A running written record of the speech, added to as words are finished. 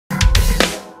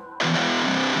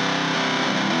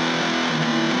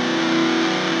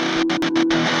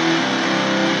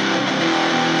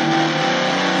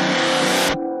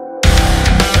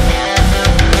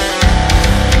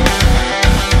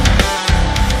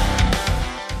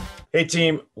Hey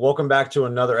team, welcome back to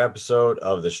another episode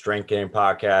of the Strength Game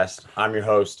Podcast. I'm your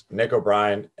host, Nick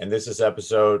O'Brien, and this is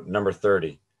episode number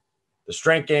 30. The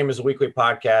Strength Game is a weekly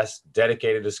podcast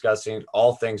dedicated to discussing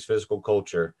all things physical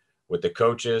culture with the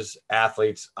coaches,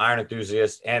 athletes, iron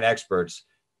enthusiasts, and experts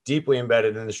deeply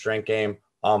embedded in the strength game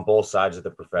on both sides of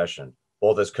the profession,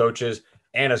 both as coaches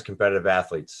and as competitive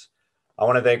athletes. I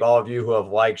want to thank all of you who have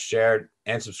liked, shared,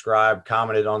 and subscribed,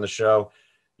 commented on the show.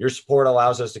 Your support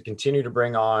allows us to continue to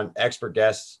bring on expert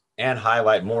guests and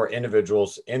highlight more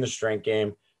individuals in the strength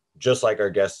game, just like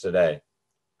our guests today.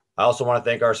 I also want to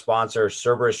thank our sponsor,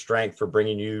 Cerberus Strength, for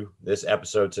bringing you this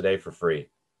episode today for free.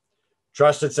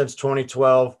 Trusted since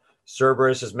 2012,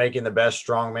 Cerberus is making the best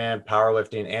strongman,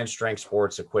 powerlifting, and strength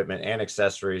sports equipment and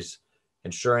accessories,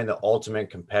 ensuring the ultimate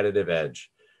competitive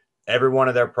edge. Every one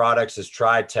of their products is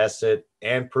tried, tested,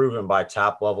 and proven by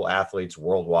top-level athletes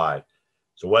worldwide.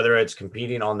 So whether it's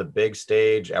competing on the big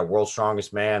stage at World's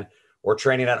Strongest Man or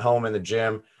training at home in the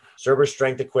gym, Cerberus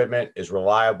Strength equipment is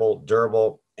reliable,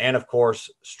 durable, and of course,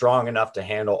 strong enough to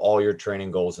handle all your training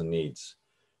goals and needs.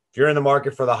 If you're in the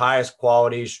market for the highest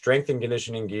quality strength and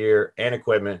conditioning gear and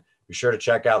equipment, be sure to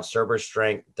check out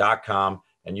CerberusStrength.com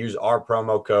and use our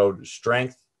promo code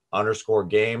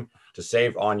STRENGTH_game to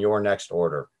save on your next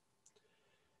order.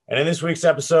 And in this week's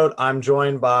episode, I'm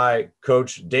joined by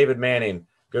Coach David Manning,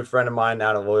 good friend of mine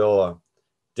out of Loyola.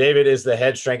 David is the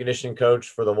head strength conditioning coach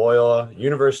for the Loyola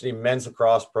University men's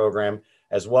lacrosse program,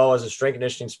 as well as a strength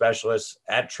conditioning specialist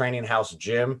at Training House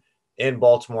Gym in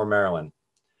Baltimore, Maryland.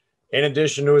 In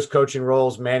addition to his coaching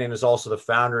roles, Manning is also the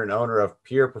founder and owner of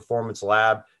Peer Performance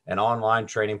Lab, an online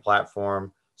training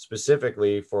platform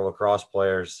specifically for lacrosse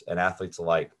players and athletes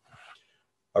alike.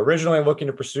 Originally looking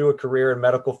to pursue a career in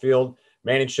medical field,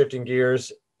 Manning shifting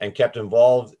gears and kept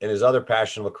involved in his other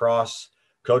passion, lacrosse,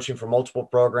 coaching for multiple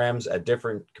programs at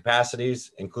different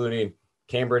capacities, including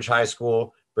Cambridge High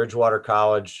School, Bridgewater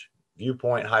College,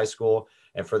 Viewpoint High School,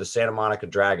 and for the Santa Monica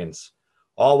Dragons,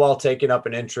 all while taking up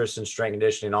an interest in strength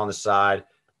conditioning on the side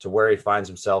to where he finds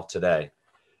himself today.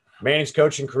 Manning's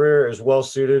coaching career is well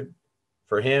suited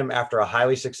for him after a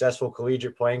highly successful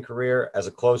collegiate playing career as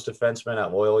a close defenseman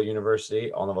at Loyola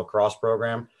University on the lacrosse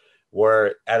program,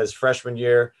 where at his freshman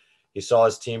year, he saw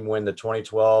his team win the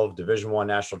 2012 Division I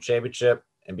National Championship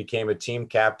and became a team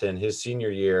captain his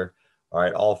senior year,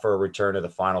 all for a return to the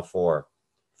Final Four.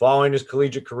 Following his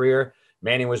collegiate career,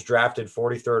 Manning was drafted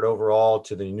 43rd overall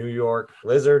to the New York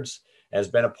Lizards and has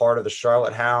been a part of the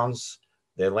Charlotte Hounds,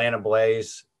 the Atlanta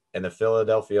Blaze, and the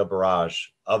Philadelphia Barrage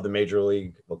of the Major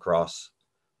League Lacrosse.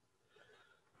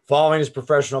 Following his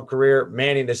professional career,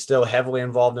 Manning is still heavily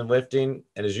involved in lifting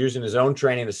and is using his own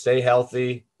training to stay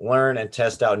healthy, learn, and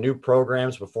test out new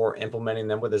programs before implementing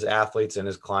them with his athletes and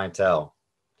his clientele.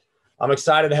 I'm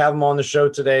excited to have him on the show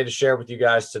today to share with you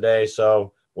guys today.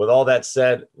 So with all that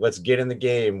said, let's get in the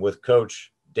game with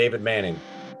Coach David Manning.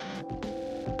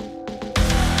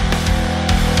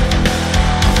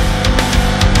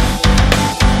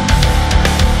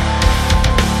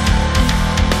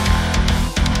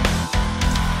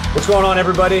 What's going on,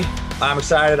 everybody? I'm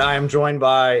excited. I am joined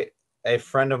by a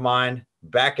friend of mine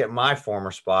back at my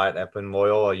former spot up in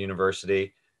Loyola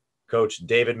University, Coach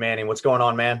David Manning. What's going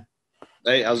on, man?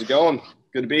 Hey, how's it going?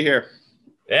 Good to be here.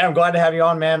 Yeah, I'm glad to have you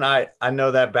on, man. I know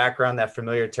that background, that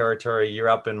familiar territory. You're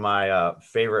up in my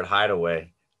favorite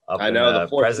hideaway up in the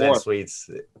President Suites.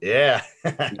 Yeah.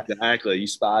 Exactly. You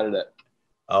spotted it.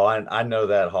 Oh, I know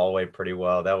that hallway pretty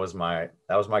well. That was my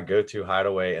go-to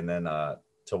hideaway. And then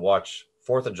to watch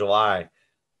 4th of July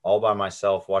all by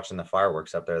myself watching the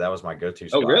fireworks up there, that was my go-to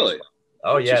spot. Oh, really?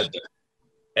 Oh, yeah.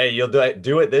 Hey, you'll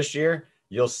do it this year.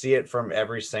 You'll see it from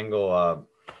every single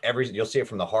you'll see it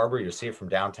from the harbor, you'll see it from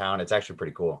downtown. It's actually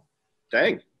pretty cool.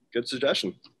 Dang, good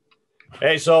suggestion.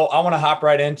 Hey, so I want to hop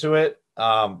right into it.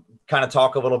 Kind of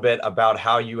talk a little bit about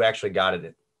how you actually got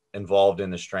it involved in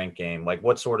the strength game. Like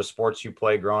what sort of sports you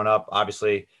play growing up.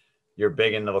 Obviously, you're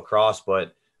big into lacrosse,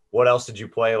 but what else did you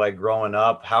play like growing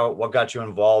up? What got you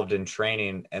involved in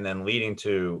training and then leading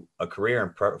to a career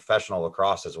in professional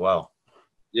lacrosse as well?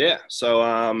 Yeah, so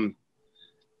I'm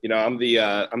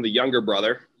the younger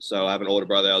brother. So I have an older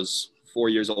brother that was 4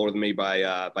 years older than me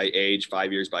by age,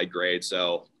 5 years by grade.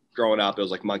 So growing up, it was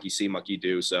like monkey see, monkey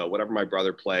do. So whatever my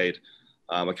brother played,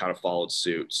 I kind of followed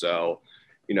suit. So,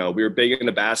 we were big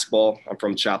into basketball. I'm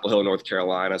from Chapel Hill, North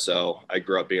Carolina. So I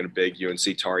grew up being a big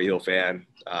UNC Tar Heel fan.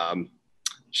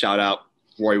 Shout out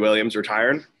Roy Williams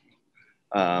retiring.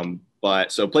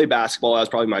 But so played basketball. That was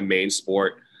probably my main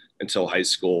sport until high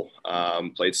school.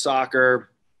 Played soccer.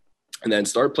 And then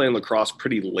started playing lacrosse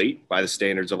pretty late by the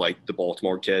standards of like the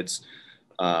Baltimore kids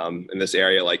in this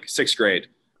area. Like 6th grade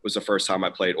was the first time I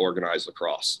played organized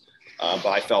lacrosse. but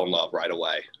I fell in love right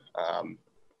away.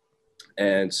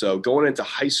 And so going into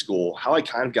high school, how I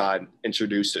kind of got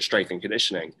introduced to strength and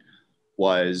conditioning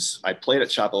was I played at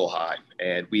Chapel High,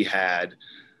 and we had,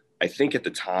 I think at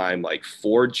the time, like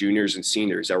 4 juniors and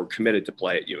seniors that were committed to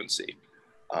play at UNC.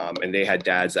 And they had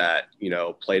dads that,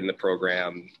 played in the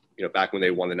program, back when they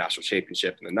won the national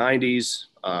championship in the 90s.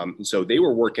 And so they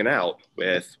were working out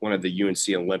with one of the UNC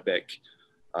Olympic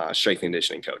strength and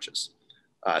conditioning coaches,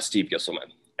 Steve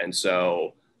Gisselman. And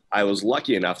so I was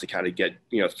lucky enough to kind of get,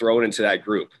 thrown into that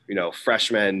group,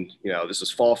 freshman, this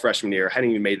was fall freshman year, hadn't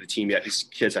even made the team yet. These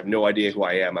kids have no idea who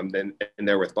I am. I'm in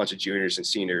there with a bunch of juniors and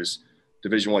seniors,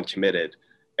 Division I committed,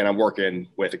 and I'm working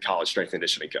with a college strength and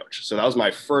conditioning coach. So that was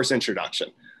my first introduction.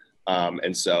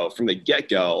 And so from the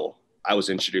get-go, I was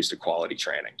introduced to quality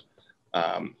training.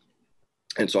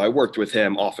 And so I worked with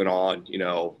him off and on,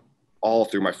 all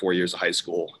through my 4 years of high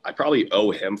school. I probably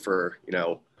owe him for,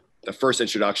 the first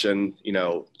introduction,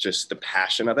 just the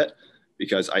passion of it,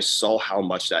 because I saw how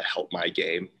much that helped my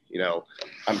game.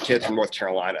 I'm a kid from North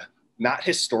Carolina, not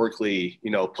historically,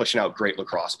 pushing out great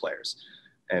lacrosse players.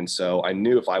 And so I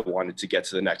knew if I wanted to get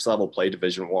to the next level, play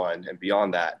Division I and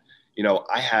beyond that,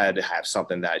 I had to have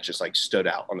something that just like stood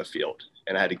out on the field.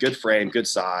 And I had a good frame, good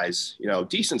size,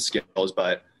 decent skills.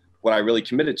 But what I really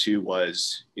committed to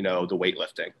was, the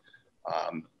weightlifting,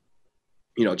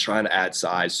 trying to add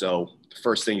size. So the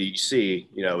first thing that you see,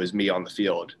 is me on the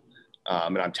field,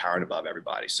 and I'm towering above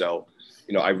everybody. So,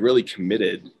 I really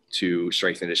committed to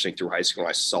strength and conditioning through high school.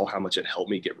 I saw how much it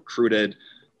helped me get recruited,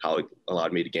 how it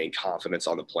allowed me to gain confidence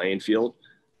on the playing field.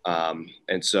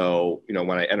 And so,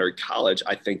 when I entered college,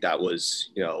 I think that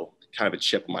was, kind of a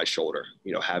chip on my shoulder,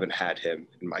 having had him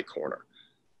in my corner.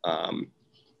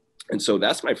 And so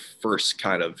that's my first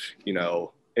kind of,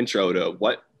 intro to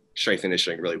what strength and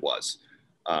conditioning really was.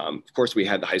 Of course, we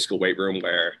had the high school weight room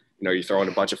where, you're throwing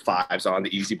a bunch of 5s on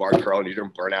the easy bar curl and you're doing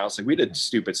burnouts. Like we did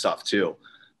stupid stuff too.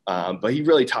 But he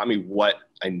really taught me what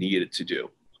I needed to do.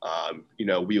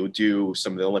 We would do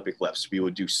some of the Olympic lifts. We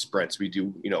would do sprints. We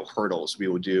do, hurdles. We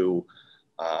would do,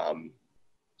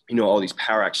 all these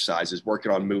power exercises,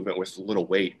 working on movement with little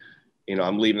weight.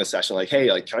 I'm leaving the session like,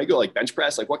 hey, like, can I go like bench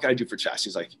press? Like, what can I do for chest?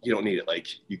 He's like, you don't need it. Like,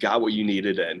 you got what you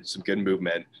needed and some good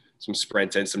movement, some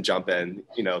sprinting, some jumping,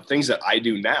 things that I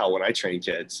do now when I train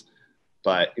kids.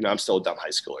 But, I'm still a dumb high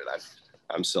schooler then.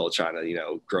 I'm still trying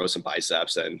to, grow some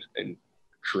biceps and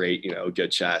create,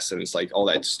 good chest. And it's like all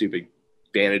that stupid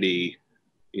vanity,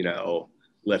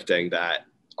 lifting that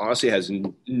honestly has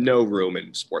no room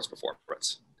in sports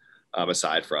performance,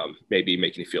 aside from maybe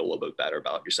making you feel a little bit better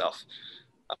about yourself.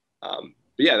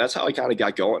 But yeah, that's how I kind of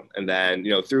got going. And then,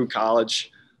 through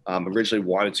college, originally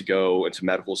wanted to go into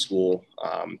medical school,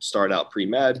 started out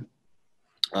pre-med,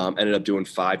 ended up doing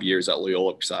 5 years at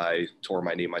Loyola because I tore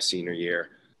my knee my senior year.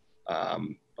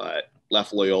 But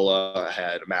left Loyola, I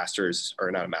had a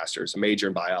major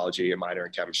in biology, a minor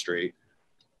in chemistry.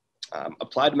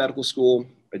 Applied to medical school.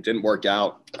 It didn't work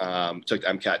out. Took the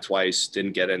MCAT twice,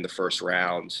 didn't get in the first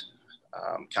round.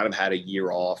 Kind of had a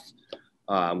year off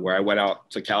where I went out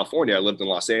to California. I lived in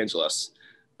Los Angeles,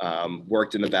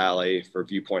 worked in the Valley for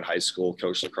Viewpoint High School,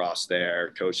 coached lacrosse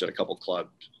there, coached at a couple club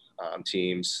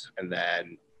teams, and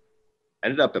then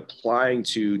ended up applying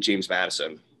to James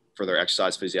Madison for their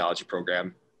exercise physiology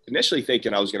program, initially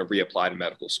thinking I was going to reapply to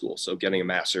medical school. So getting a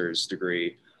master's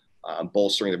degree,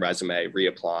 bolstering the resume,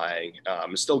 reapplying,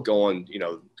 still going,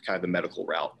 kind of the medical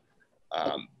route.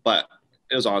 But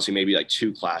it was honestly maybe like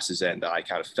 2 classes in that I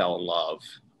kind of fell in love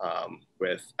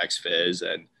with ex-phys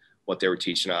and what they were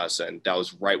teaching us. And that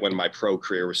was right when my pro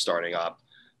career was starting up.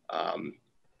 I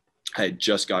had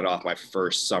just gotten off my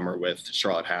first summer with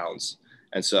Charlotte Hounds.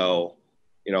 And so,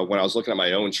 when I was looking at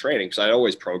my own training, because I'd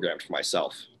always programmed for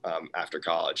myself after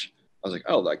college, I was like,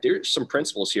 oh, like there's some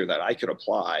principles here that I could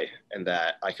apply and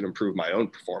that I can improve my own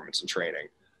performance and training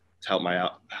to help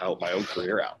my own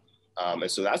career out. And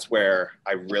so that's where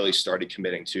I really started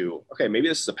committing to, okay, maybe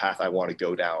this is a path I want to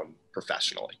go down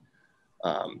professionally,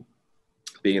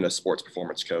 being a sports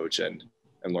performance coach and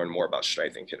learn more about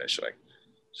strength and conditioning.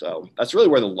 So that's really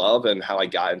where the love and how I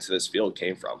got into this field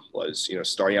came from was,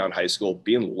 starting out in high school,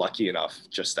 being lucky enough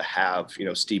just to have,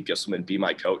 Steve Gisselman be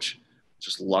my coach,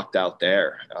 just lucked out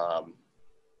there,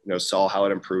 saw how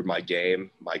it improved my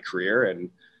game, my career. And,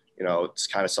 it's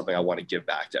kind of something I want to give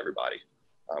back to everybody.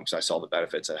 So I saw the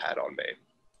benefits it had on me.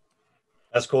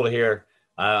 That's cool to hear.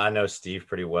 I know Steve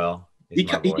pretty well. He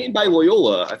came by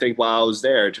Loyola, I think, while I was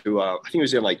there to, I think he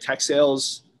was in like tech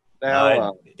sales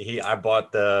now. I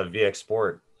bought the VX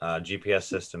Sport GPS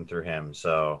system through him.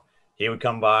 So he would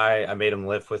come by. I made him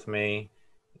lift with me,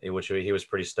 which he was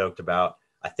pretty stoked about.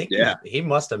 I think he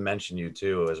must have mentioned you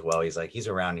too as well. He's like, he's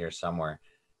around here somewhere.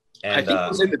 And I think he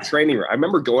was in the training room. I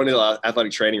remember going to the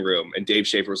athletic training room, and Dave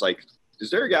Schaefer was like, is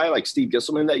there a guy like Steve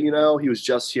Gisselman that you know? He was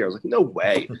just here. I was like, no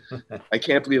way. I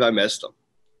can't believe I missed him.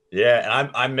 Yeah, and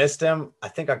I missed him. I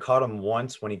think I caught him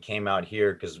once when he came out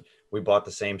here because we bought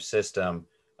the same system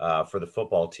for the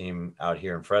football team out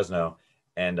here in Fresno.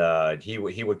 And he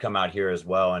would come out here as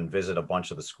well and visit a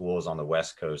bunch of the schools on the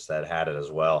West Coast that had it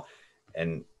as well.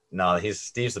 And no,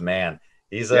 Steve's the man.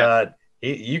 He's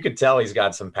you could tell he's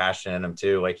got some passion in him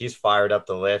too. Like he's fired up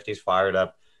the lift. He's fired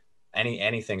up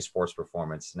anything sports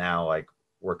performance now. Like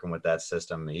working with that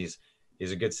system, he's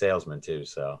a good salesman too.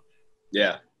 So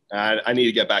yeah, I need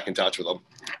to get back in touch with him.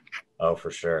 Oh, for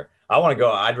sure. I want to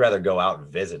go. I'd rather go out and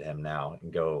visit him now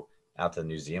and go out to the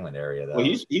New Zealand area though. Well,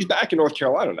 he's back in North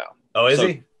Carolina now. Oh, is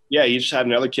he? Yeah, he just had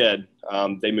another kid.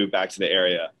 They moved back to the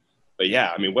area. But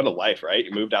yeah, I mean, what a life, right? You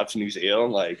moved out to New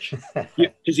Zealand, like,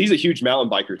 because he's a huge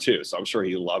mountain biker too. So I'm sure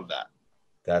he loved that.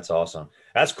 That's awesome.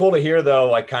 That's cool to hear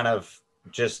though, like kind of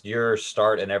just your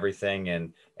start and everything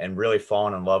and really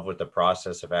falling in love with the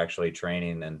process of actually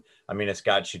training. And I mean, it's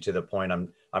got you to the point.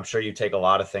 I'm sure you take a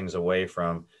lot of things away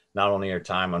from not only your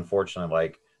time, unfortunately,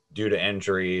 like due to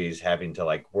injuries, having to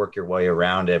like work your way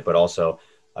around it, but also,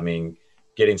 I mean,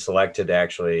 getting selected to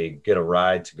actually get a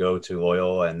ride to go to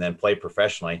Loyola and then play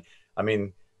professionally. I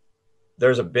mean,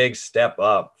 there's a big step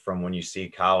up from when you see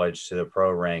college to the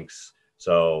pro ranks.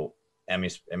 So, I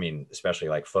mean, especially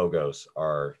like Fogos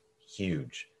are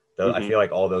huge. I feel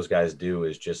like all those guys do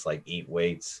is just like eat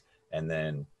weights and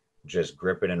then just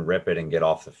grip it and rip it and get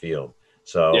off the field.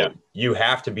 So you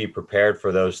have to be prepared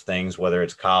for those things, whether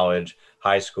it's college,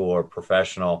 high school, or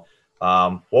professional.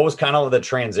 What was kind of the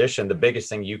transition, the biggest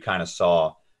thing you kind of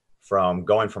saw from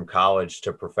going from college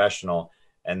to professional?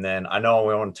 And then I know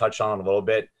we want to touch on it a little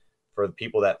bit for the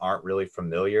people that aren't really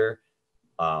familiar,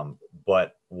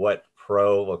 but what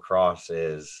pro lacrosse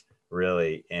is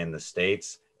really in the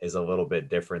States is a little bit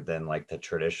different than like the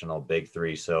traditional big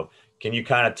three. So can you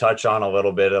kind of touch on a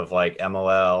little bit of like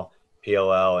MLL,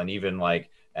 PLL, and even like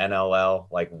NLL,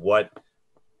 like what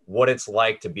it's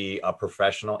like to be a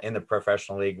professional in the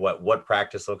professional league, what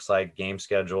practice looks like, game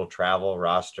schedule, travel,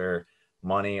 roster,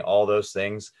 money, all those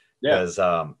things. Because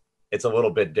it's a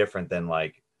little bit different than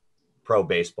like pro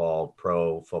baseball,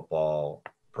 pro football,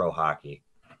 pro hockey.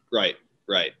 Right.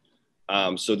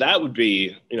 So that would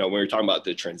be, when we're talking about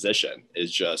the transition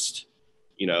is just,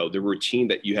 the routine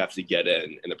that you have to get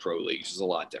in the pro leagues is a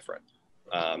lot different.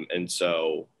 And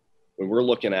so when we're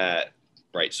looking at,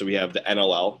 right, so we have the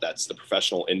NLL, that's the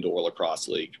Professional Indoor Lacrosse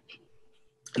League.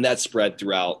 And that's spread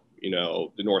throughout,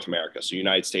 the North America. So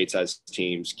United States has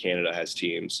teams, Canada has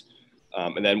teams.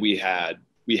 And then we had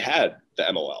the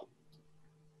MLL.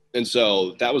 And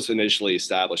so that was initially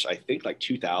established, I think like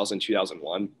 2000,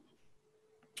 2001.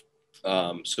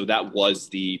 So that was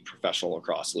the Professional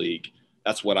Lacrosse League.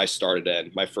 That's what I started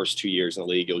in. My first 2 years in the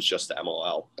league, it was just the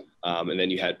MLL. And then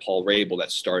you had Paul Rabel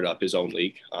that started up his own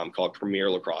league called Premier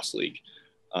Lacrosse League.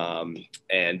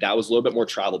 And that was a little bit more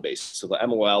travel based. So the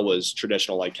MLL was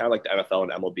traditional, like kind of like the NFL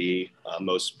and MLB,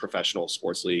 most professional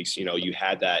sports leagues. You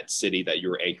had that city that you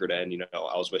were anchored in.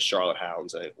 I was with Charlotte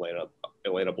Hounds and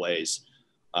Atlanta Blaze.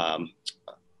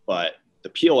 But the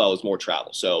PLL is more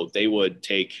travel. So they would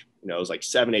take, it was like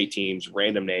 7-8 teams,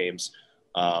 random names,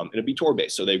 and it'd be tour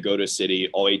based. So they'd go to a city,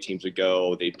 all 8 teams would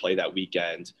go, they'd play that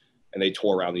weekend, and they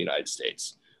tour around the United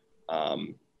States.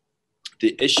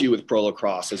 The issue with pro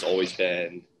lacrosse has always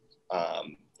been,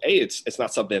 it's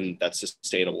not something that's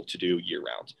sustainable to do year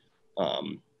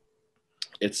round.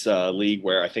 It's a league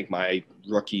where I think my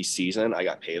rookie season, I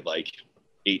got paid like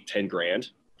 $8-10 grand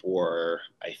for,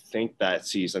 I think that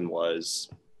season was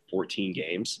 14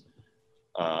 games.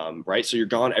 Right. So you're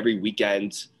gone every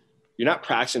weekend. You're not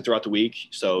practicing throughout the week.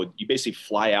 So you basically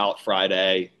fly out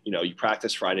Friday, you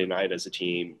practice Friday night as a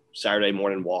team, Saturday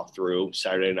morning walkthrough,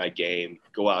 Saturday night game,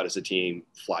 go out as a team,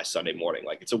 fly Sunday morning.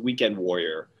 Like it's a weekend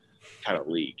warrior kind of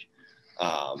league.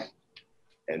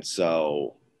 And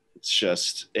so it's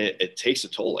just, it takes a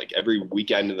toll. Like every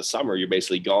weekend in the summer, you're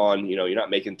basically gone, you're not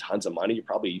making tons of money. You're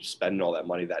probably spending all that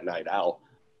money that night out.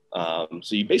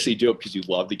 So you basically do it because you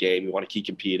love the game. You want to keep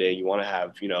competing. You want to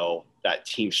have, that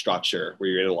team structure where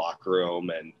you're in a locker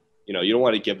room and, you don't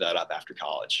want to give that up after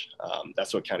college.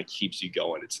 That's what kind of keeps you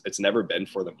going. It's never been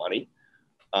for the money.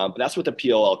 But that's what the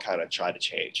PLL kind of tried to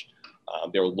change.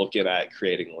 They were looking at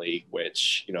creating a league,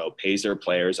 which, pays their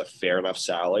players a fair enough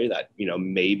salary that,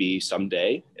 maybe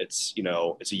someday it's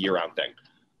a year round thing.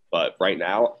 But right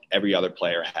now, every other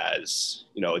player has,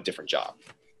 a different job.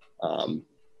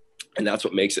 And that's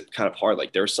what makes it kind of hard.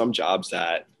 Like there are some jobs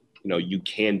that, you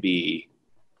can be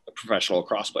a professional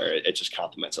lacrosse player, it just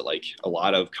complements it. Like a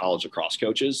lot of college lacrosse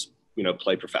coaches,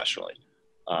 play professionally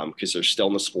because they're still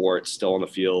in the sport, still on the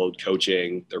field,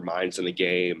 coaching, their mind's in the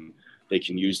game. They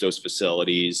can use those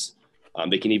facilities.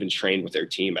 They can even train with their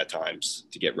team at times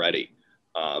to get ready.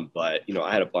 But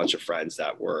I had a bunch of friends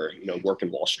that were,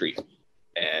 working Wall Street,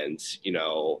 and,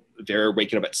 they're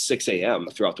waking up at 6 a.m.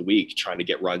 throughout the week, trying to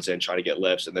get runs in, trying to get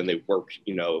lifts. And then they work,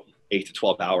 8 to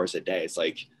 12 hours a day. It's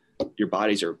like your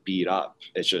bodies are beat up.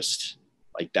 It's just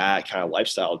like that kind of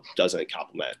lifestyle doesn't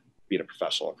complement being a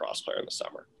professional lacrosse player in the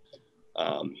summer.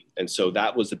 And so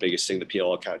that was the biggest thing the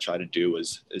PLL kind of tried to do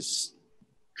is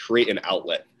create an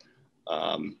outlet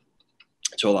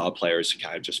to allow players to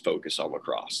kind of just focus on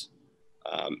lacrosse.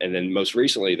 And then most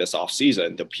recently this off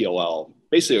season, the PLL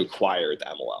basically acquired the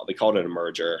MLL. They called it a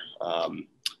merger.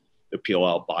 The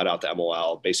PLL bought out the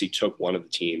MLL, basically took one of the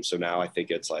teams. So now I think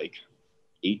it's like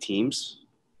 8 teams.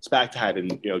 It's back to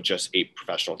having, just 8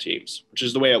 professional teams, which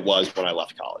is the way it was when I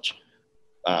left college.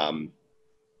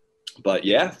 But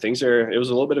yeah, it was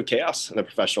a little bit of chaos in the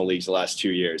professional leagues the last 2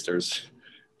 years.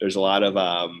 There's a lot of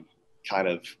kind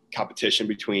of competition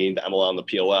between the MLL and the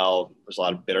PLL. There's a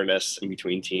lot of bitterness in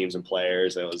between teams and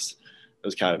players. And it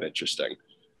was kind of interesting.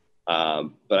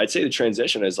 But I'd say the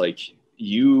transition is like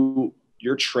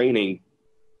your training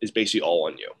is basically all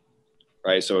on you,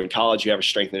 right? So in college, you have a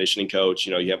strength and conditioning coach,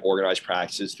 you have organized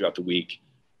practices throughout the week.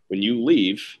 When you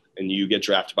leave and you get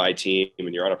drafted by a team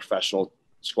and you're on a professional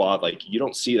squad, like you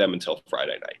don't see them until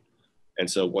Friday night. And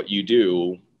so what you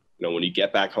do, when you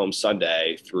get back home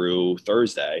Sunday through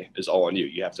Thursday is all on you.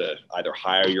 You have to either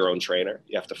hire your own trainer.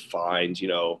 You have to find,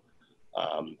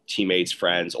 teammates,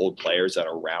 friends, old players that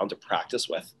are around to practice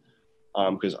with.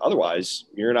 Because otherwise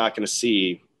you're not going to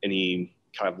see any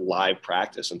kind of live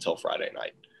practice until Friday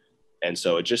night. And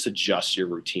so it just adjusts your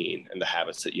routine and the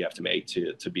habits that you have to make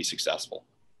to be successful.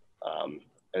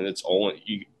 And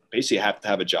you basically have to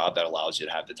have a job that allows you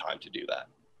to have the time to do that.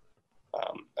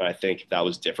 And I think if that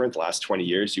was different the last 20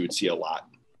 years, you would see a lot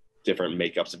different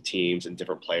makeups of teams and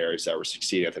different players that were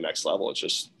succeeding at the next level. It's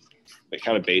just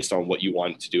kind of based on what you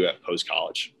want to do at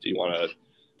post-college. Do you want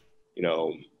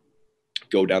to,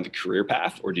 go down the career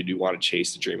path, or did you want to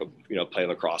chase the dream of, playing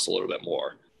lacrosse a little bit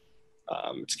more?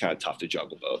 It's kind of tough to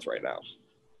juggle both right now.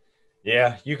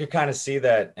 Yeah, you could kind of see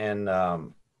that. And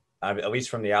at least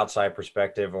from the outside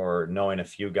perspective, or knowing a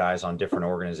few guys on different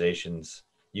organizations,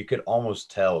 you could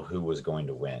almost tell who was going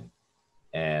to win.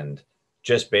 And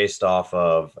just based off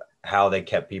of how they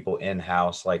kept people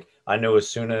in-house, like I knew as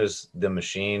soon as the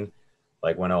machine,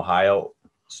 like when Ohio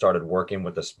started working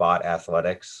with the spot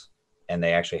athletics and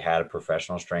they actually had a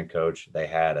professional strength coach, they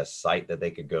had a site that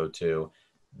they could go to.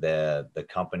 The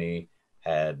company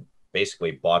had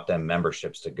basically bought them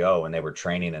memberships to go, and they were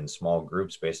training in small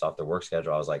groups based off their work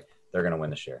schedule. I was like, they're going to win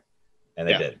this year. And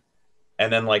they did.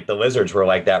 And then like the Lizards were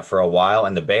like that for a while,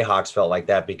 and the Bayhawks felt like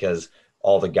that because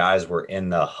all the guys were in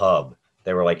the hub.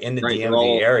 They were like in the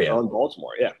DMV area. In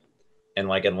Baltimore, yeah. And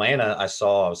like Atlanta, I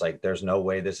was like, there's no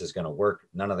way this is going to work.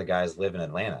 None of the guys live in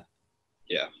Atlanta.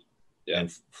 Yeah.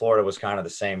 And Florida was kind of the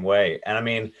same way. And I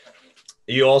mean,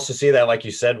 you also see that, like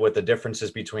you said, with the differences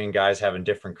between guys having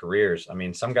different careers. I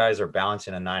mean, some guys are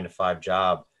balancing a 9-to-5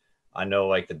 job. I know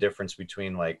like the difference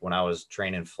between like when I was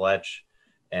training Fletch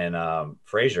and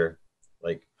Frazier,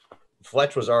 like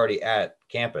Fletch was already at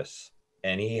campus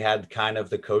and he had kind of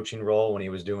the coaching role when he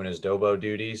was doing his Dobo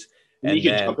duties. And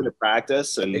you could jump into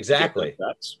practice and exactly.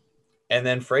 And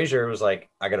then Frazier was like,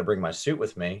 I got to bring my suit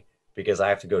with me because I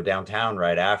have to go downtown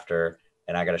right after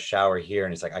and I got to shower here.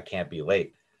 And he's like, I can't be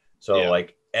late. So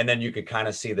like, and then you could kind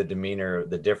of see the demeanor,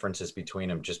 the differences between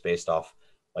them just based off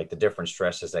like the different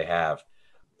stresses they have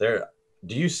there.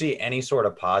 Do you see any sort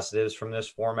of positives from this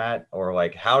format, or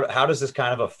like how does this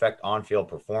kind of affect on-field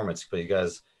performance?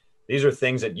 Because these are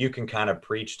things that you can kind of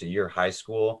preach to your high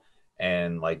school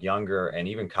and like younger and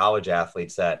even college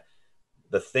athletes, that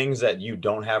the things that you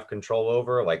don't have control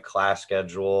over, like class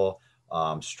schedule,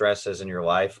 stresses in your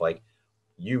life, like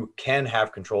you can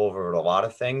have control over a lot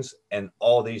of things, and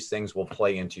all these things will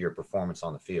play into your performance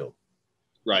on the field.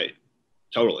 Right.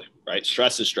 Totally. Right.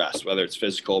 Stress is stress, whether it's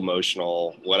physical,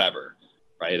 emotional, whatever,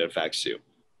 right? It affects you.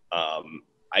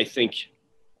 I think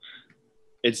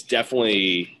it's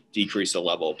definitely decreased the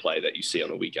level of play that you see on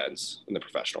the weekends in the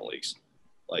professional leagues.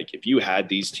 Like if you had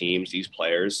these teams, these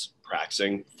players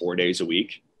practicing 4 days a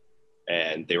week,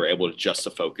 and they were able to just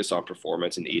to focus on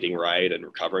performance and eating right and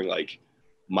recovering, like,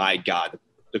 my God,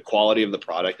 the quality of the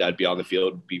product that'd be on the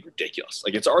field would be ridiculous.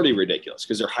 Like it's already ridiculous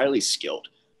because they're highly skilled,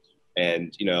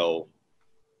 and,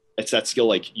 it's that skill.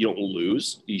 Like you don't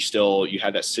lose. You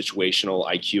have that situational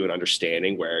IQ and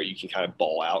understanding where you can kind of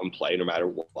ball out and play no matter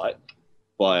what.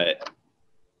 but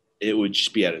it would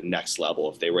just be at a next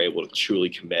level if they were able to truly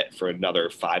commit for another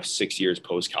 5-6 years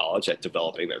post-college at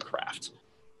developing their craft.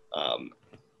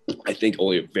 I think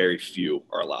only very few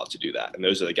are allowed to do that. And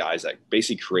those are the guys that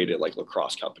basically created like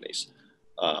lacrosse companies,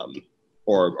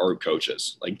 or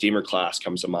coaches. Like Deemer Class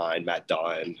comes to mind, Matt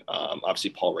Dunn,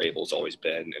 obviously Paul Rabel's always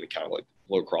been in kind of like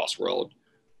lacrosse world.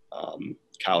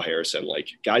 Kyle Harrison, like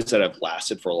guys that have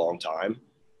lasted for a long time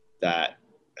that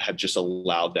have just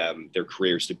allowed their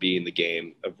careers to be in the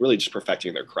game of really just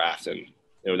perfecting their craft. And,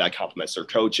 that complements their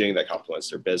coaching, that complements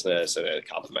their business, and it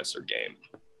complements their game.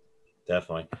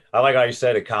 Definitely. I like how you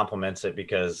said it complements it,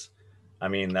 because I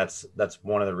mean, that's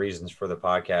one of the reasons for the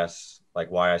podcast, like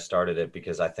why I started it,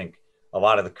 because I think a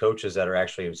lot of the coaches that are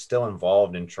actually still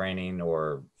involved in training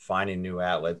or finding new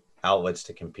outlets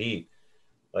to compete,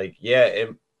 like, yeah,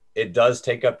 it does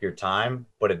take up your time,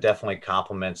 but it definitely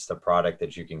complements the product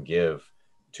that you can give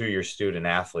to your student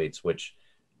athletes, which,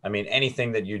 I mean,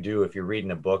 anything that you do, if you're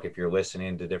reading a book, if you're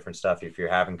listening to different stuff, if you're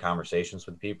having conversations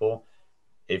with people,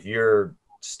 if you're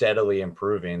steadily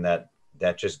improving, that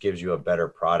just gives you a better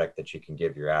product that you can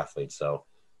give your athletes. So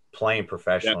playing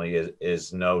professionally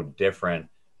is no different,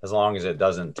 as long as it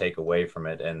doesn't take away from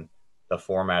it. And the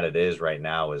format it is right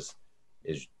now is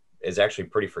actually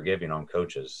pretty forgiving on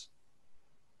coaches.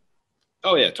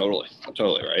 Oh yeah, totally.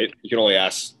 Right. You can only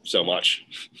ask so much.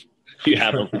 You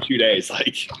have them for 2 days.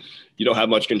 Like, you don't have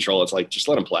much control. It's like, just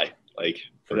let them play. Like,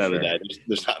 at the end of the day,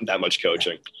 there's not that much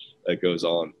coaching that goes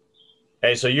on.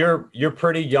 Hey, so you're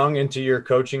pretty young into your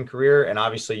coaching career, and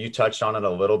obviously you touched on it a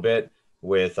little bit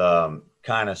with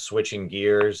kind of switching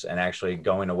gears and actually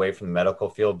going away from the medical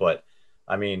field. But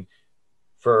I mean,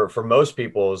 for most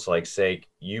people's like sake,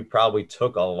 you probably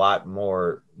took a lot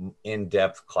more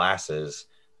in-depth classes,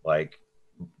 like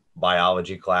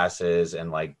biology classes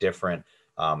and like different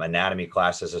anatomy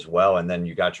classes as well. And then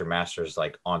you got your master's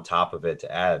like on top of it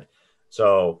to add.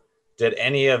 So did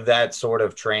any of that sort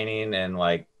of training and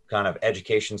like kind of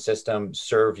education system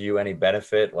serve you any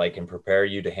benefit, like, and prepare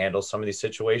you to handle some of these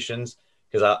situations?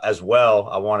 Because as well,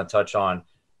 I want to touch on,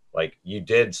 like, you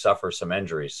did suffer some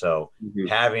injuries. So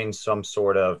having some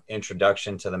sort of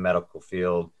introduction to the medical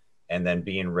field and then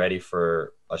being ready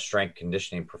for a strength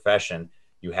conditioning profession,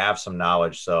 you have some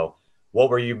knowledge. So what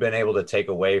were you been able to take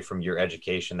away from your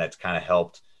education that's kind of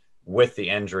helped with the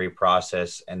injury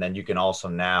process? And then you can also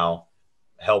now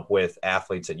help with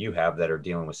athletes that you have that are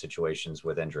dealing with situations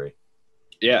with injury.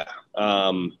 Yeah.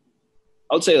 I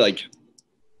would say like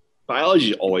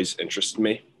biology always interested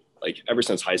me. Like ever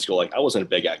since high school, like I wasn't a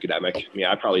big academic. I mean,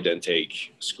 I probably didn't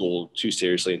take school too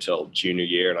seriously until junior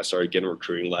year, and I started getting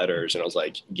recruiting letters, and I was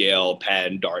like, Yale,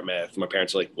 Penn, Dartmouth. My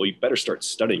parents were like, well, you better start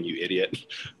studying, you idiot.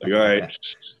 Like, all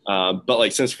right. But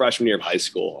like since freshman year of high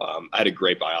school, I had a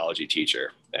great biology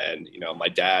teacher, and, my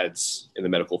dad's in the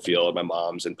medical field, my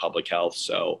mom's in public health.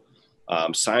 So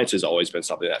science has always been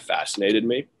something that fascinated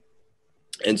me.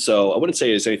 And so I wouldn't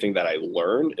say it's anything that I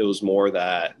learned. It was more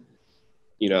that,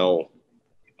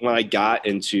 when I got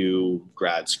into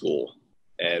grad school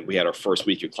and we had our first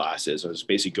week of classes, and it was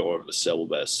basically going over the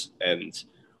syllabus, and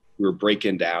we were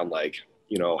breaking down like,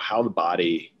 how the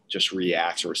body just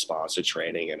reacts or responds to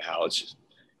training, and how it's just,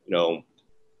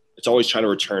 it's always trying to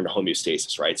return to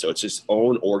homeostasis, right? So it's its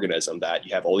own organism that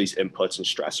you have all these inputs and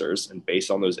stressors, and based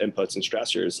on those inputs and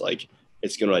stressors, like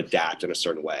it's going to adapt in a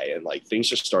certain way. And like things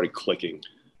just started clicking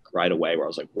right away where I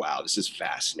was like, wow, this is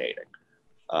fascinating.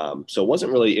 So it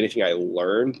wasn't really anything I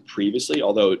learned previously,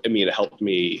 although, I mean, it helped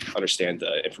me understand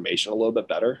the information a little bit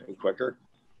better and quicker.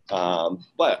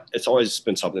 But it's always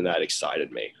been something that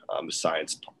excited me, the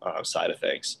science side of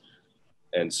things.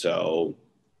 And so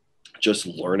just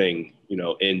learning,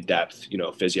 in depth,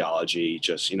 physiology,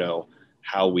 just,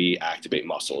 how we activate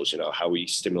muscles, how we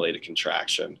stimulate a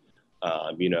contraction,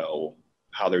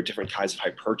 how there are different kinds of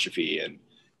hypertrophy, and,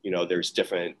 there's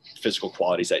different physical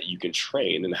qualities that you can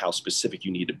train and how specific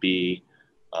you need to be.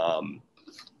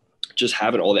 Just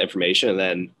having all the information, and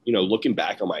then, looking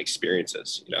back on my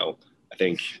experiences, I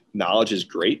think knowledge is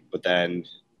great, but then,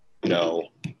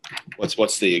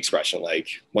 what's the expression? Like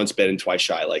once bitten, twice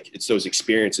shy. Like it's those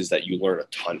experiences that you learn a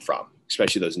ton from,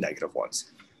 especially those negative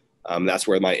ones. That's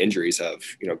where my injuries have,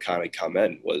 kind of come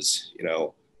in, was,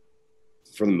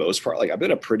 for the most part, like I've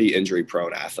been a pretty injury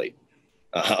prone athlete.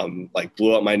 Like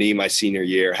blew up my knee my senior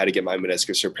year, had to get my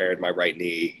meniscus repaired, my right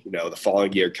knee, the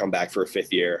following year, come back for a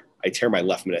fifth year. I tear my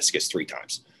left meniscus 3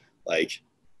 times. Like,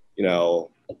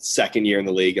 second year in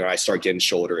the league, and I start getting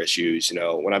shoulder issues.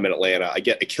 When I'm in Atlanta, I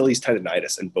get Achilles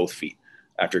tendonitis in both feet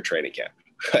after training camp.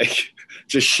 Like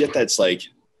just shit that's like,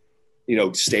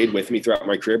 stayed with me throughout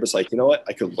my career. But it's like, you know what?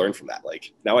 I could learn from that.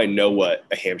 Like now I know what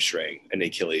a hamstring and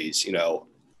Achilles,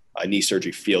 a knee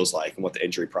surgery feels like and what the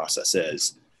injury process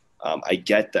is. I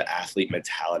get the athlete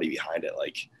mentality behind it.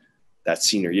 Like that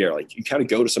senior year, like you kind of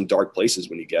go to some dark places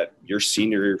when you get your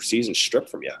senior season stripped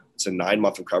from you. It's a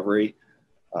 9-month recovery.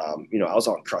 I was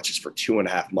on crutches for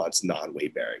 2.5 months,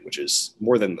 non-weight bearing, which is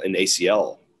more than an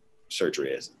ACL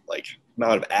surgery is. Like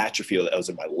amount of atrophy that was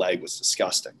in my leg was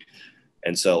disgusting.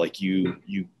 And so like you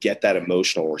get that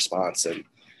emotional response, and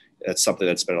that's something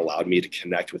that's been allowed me to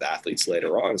connect with athletes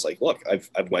later on. It's like, look,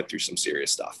 I've went through some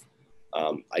serious stuff.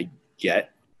 I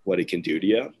get what it can do to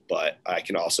you, but I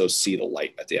can also see the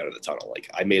light at the end of the tunnel. Like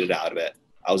I made it out of it.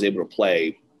 I was able to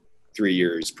play 3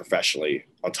 years professionally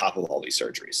on top of all these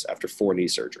surgeries after 4 knee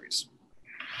surgeries.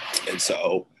 And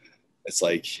so it's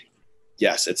like,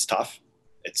 yes, it's tough.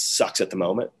 It sucks at the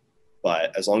moment,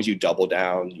 but as long as you double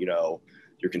down,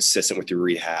 you're consistent with your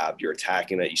rehab, you're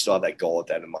attacking it, you still have that goal at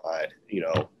the end of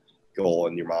mind, goal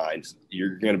in your mind,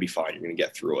 you're going to be fine. You're going to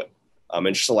get through it.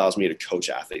 It just allows me to coach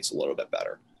athletes a little bit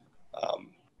better.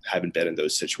 Haven't been in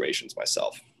those situations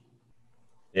myself.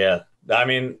 Yeah. I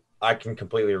mean, I can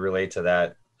completely relate to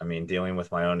that. I mean, dealing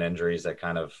with my own injuries that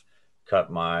kind of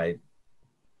cut my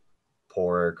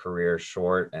poor career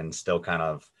short and still kind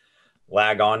of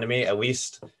lag on to me. At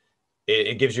least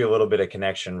it gives you a little bit of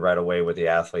connection right away with the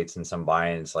athletes and some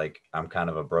buy-ins. Like I'm kind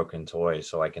of a broken toy,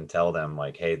 so I can tell them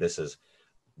like, hey,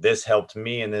 this helped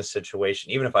me in this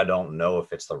situation. Even if I don't know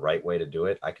if it's the right way to do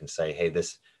it, I can say, hey,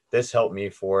 this helped me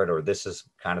for it, or this is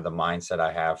kind of the mindset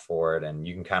I have for it. And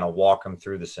you can kind of walk them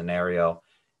through the scenario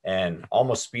and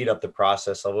almost speed up the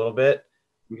process a little bit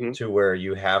to where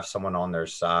you have someone on their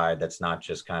side that's not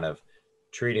just kind of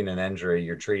treating an injury,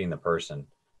 you're treating the person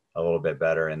a little bit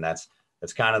better. And that's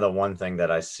kind of the one thing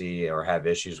that I see or have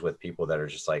issues with people that are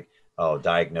just like, oh,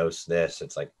 diagnose this.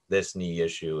 It's like this knee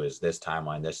issue is this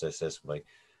timeline, this. Like,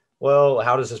 well,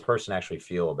 how does this person actually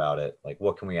feel about it? Like,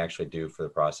 what can we actually do for the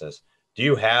process? Do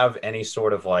you have any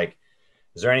sort of like,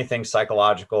 is there anything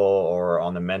psychological or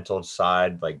on the mental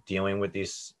side, like dealing with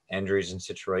these injuries and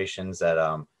situations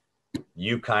that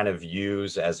you kind of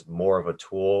use as more of a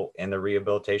tool in the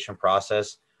rehabilitation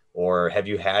process? Or have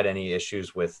you had any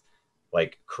issues with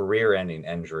like career-ending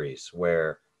injuries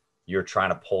where you're trying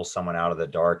to pull someone out of the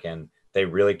dark and they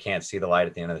really can't see the light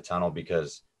at the end of the tunnel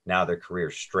because now their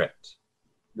career's stripped?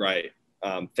 Right.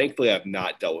 Thankfully, I've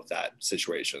not dealt with that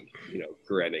situation,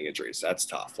 career-ending injuries. That's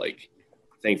tough. Like,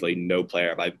 thankfully, no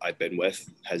player I've been with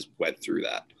has went through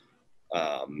that.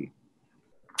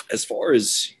 As far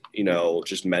as,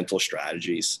 just mental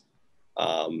strategies,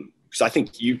 because I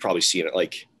think you've probably seen it,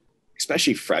 like,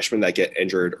 especially freshmen that get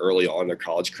injured early on in their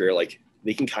college career, like,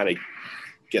 they can kind of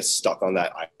get stuck on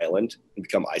that island and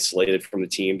become isolated from the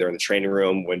team. They're in the training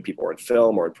room when people are in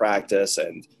film or in practice,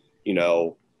 and,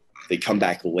 they come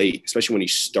back late, especially when you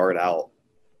start out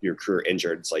your career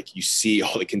injured. It's like you see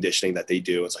all the conditioning that they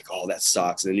do. It's like, oh, that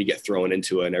sucks. And then you get thrown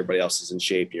into it and everybody else is in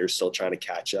shape and you're still trying to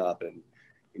catch up and,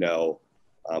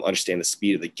 understand the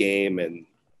speed of the game and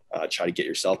try to get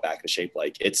yourself back in shape.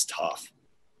 Like it's tough.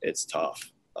 It's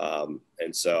tough. And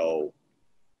so,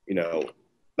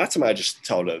 not something I just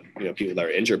tell to, people that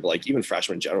are injured, but like even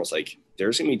freshmen in general, it's like,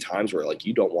 there's gonna be times where like,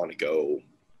 you don't want to go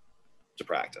to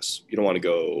practice. You don't want to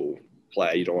go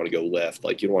play. You don't want to go lift.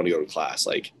 Like you don't want to go to class.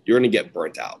 Like you're going to get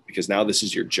burnt out because now this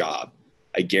is your job.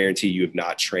 I guarantee you have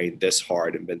not trained this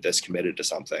hard and been this committed to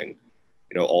something,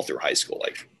 all through high school.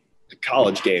 Like the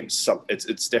college games,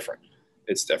 it's different.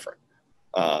 It's different.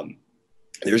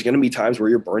 There's going to be times where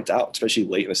you're burnt out, especially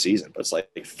late in the season, but it's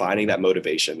like finding that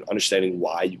motivation, understanding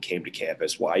why you came to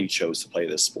campus, why you chose to play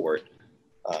this sport.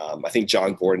 I think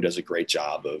John Gordon does a great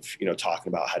job of,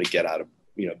 talking about how to get out of,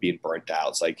 being burnt out.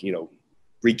 It's like,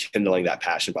 rekindling that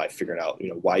passion by figuring out,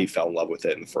 why you fell in love with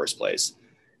it in the first place.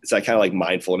 It's that kind of like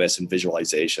mindfulness and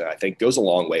visualization, I think goes a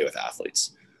long way with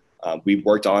athletes. We've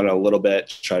worked on it a little bit,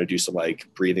 try to do some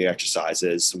like breathing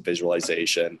exercises, some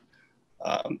visualization.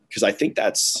 Cause I think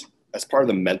that's part of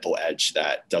the mental edge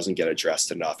that doesn't get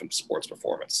addressed enough in sports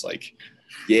performance. Like,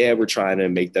 yeah, we're trying to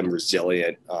make them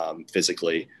resilient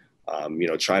physically,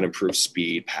 trying to improve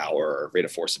speed, power, rate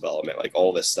of force development, like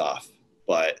all this stuff.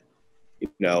 But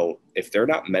if they're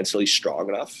not mentally strong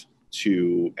enough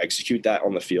to execute that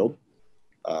on the field,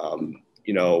 at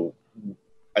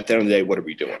the end of the day, what are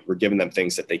we doing? We're giving them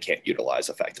things that they can't utilize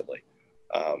effectively.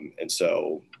 And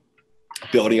so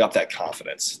building up that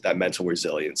confidence, that mental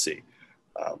resiliency,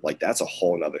 like that's a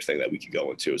whole nother thing that we could go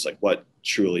into is like what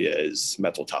truly is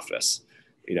mental toughness.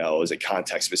 Is it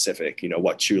context specific?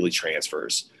 What truly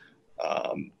transfers?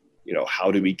 How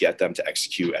do we get them to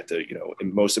execute at the,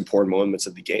 most important moments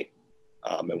of the game?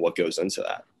 And what goes into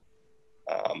that.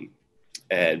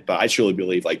 But I truly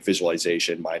believe like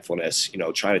visualization, mindfulness,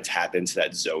 trying to tap into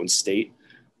that zone state.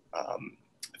 I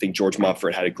think George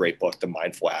Mumford had a great book, The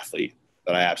Mindful Athlete,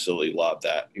 that I absolutely love,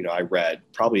 that, I read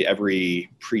probably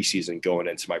every preseason going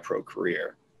into my pro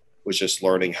career, was just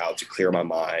learning how to clear my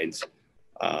mind,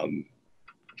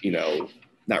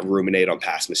 not ruminate on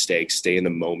past mistakes, stay in the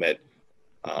moment,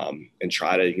 and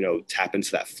try to, tap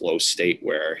into that flow state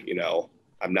where,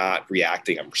 I'm not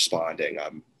reacting, I'm responding.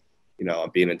 I'm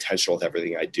being intentional with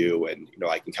everything I do. And,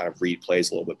 I can kind of read plays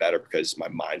a little bit better because my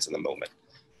mind's in the moment.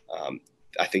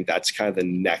 I think that's kind of the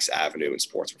next avenue in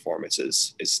sports performance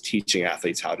is teaching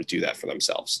athletes how to do that for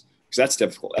themselves, because that's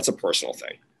difficult. That's a personal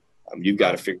thing. You've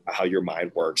got to figure out how your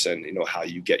mind works and, how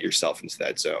you get yourself into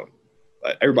that zone.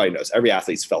 But everybody knows, every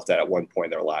athlete's felt that at one point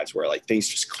in their lives where like things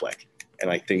just click and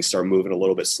like things start moving a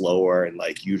little bit slower. And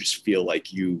like, you just feel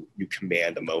like you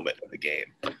command the moment of the game.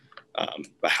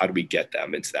 But how do we get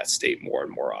them into that state more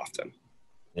and more often?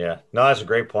 Yeah, no, that's a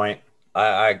great point.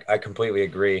 I completely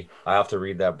agree. I have to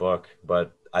read that book,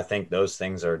 but I think those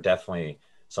things are definitely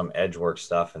some edge work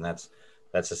stuff. And that's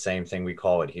the same thing we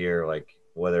call it here. Like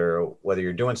whether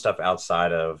you're doing stuff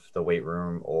outside of the weight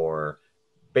room or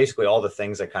basically all the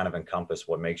things that kind of encompass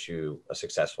what makes you a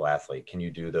successful athlete. Can you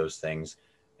do those things?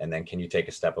 And then can you take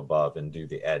a step above and do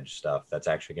the edge stuff that's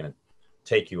actually going to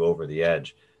take you over the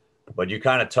edge? But you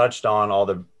kind of touched on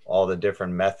all the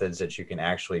different methods that you can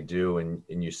actually do. And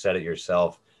you said it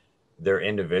yourself, they're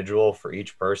individual for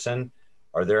each person.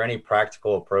 Are there any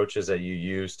practical approaches that you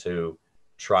use to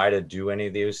try to do any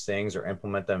of these things or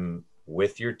implement them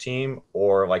with your team?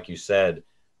 Or like you said,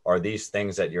 are these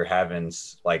things that you're having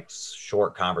like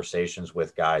short conversations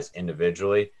with guys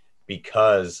individually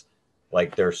because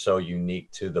like they're so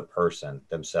unique to the person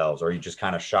themselves? Or are you just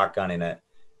kind of shotgunning it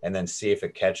and then see if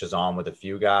it catches on with a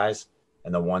few guys,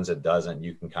 and the ones that doesn't,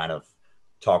 you can kind of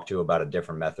talk to about a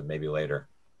different method maybe later?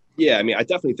 Yeah, I mean, I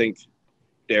definitely think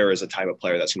there is a type of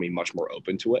player that's going to be much more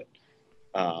open to it.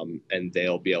 And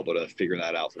they'll be able to figure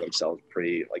that out for themselves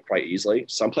quite easily.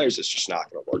 Some players it's just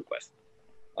not going to work with.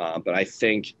 But I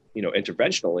think,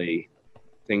 interventionally,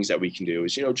 things that we can do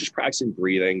is, just practicing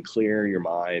breathing, clearing your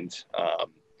mind.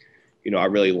 I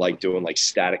really like doing like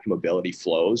static mobility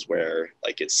flows where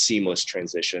like it's seamless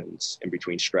transitions in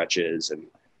between stretches and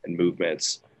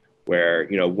movements where,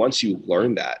 once you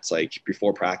learn that, it's like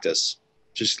before practice,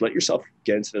 just let yourself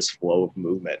get into this flow of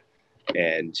movement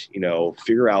and,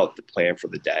 figure out the plan for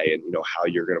the day and, how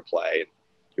you're going to play.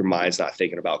 Your mind's not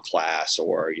thinking about class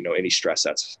or, any stress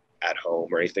that's at home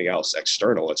or anything else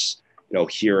external. It's,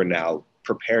 here and now,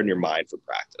 preparing your mind for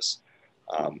practice.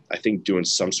 I think doing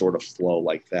some sort of flow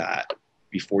like that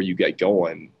before you get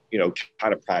going,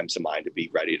 kind of primes the mind to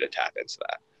be ready to tap into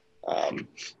that.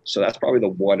 So that's probably the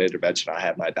one intervention I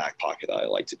have in my back pocket that I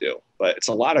like to do. But it's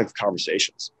a lot of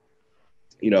conversations.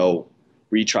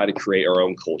 We try to create our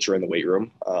own culture in the weight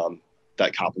room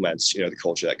that complements, the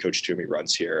culture that Coach Toomey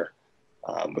runs here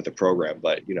with the program.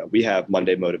 But, we have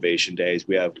Monday motivation days.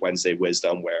 We have Wednesday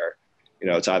wisdom where,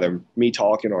 it's either me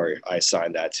talking or I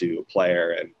assign that to a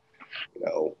player. And,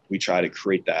 we try to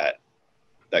create that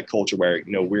culture where,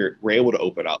 we're able to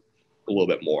open up a little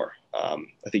bit more.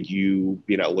 I think you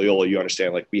being at Loyola, you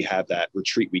understand, like we have that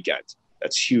retreat weekend.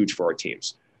 That's huge for our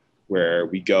teams where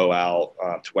we go out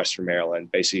to Western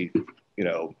Maryland, basically,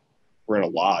 we're in a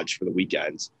lodge for the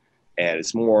weekends and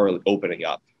it's more opening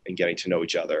up and getting to know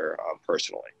each other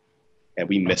personally. And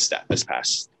we missed that this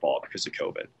past fall because of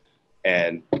COVID.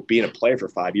 And being a player for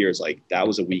 5 years, like that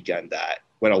was a weekend that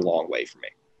went a long way for me.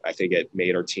 I think it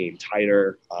made our team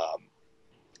tighter,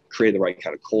 created the right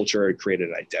kind of culture, created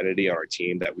an identity on our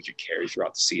team that we could carry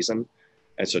throughout the season.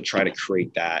 And so trying to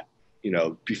create that,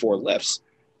 before lifts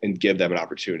and give them an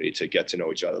opportunity to get to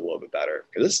know each other a little bit better.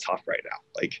 Because it's tough right now.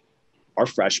 Like our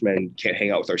freshmen can't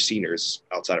hang out with our seniors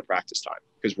outside of practice time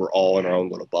because we're all in our own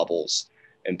little bubbles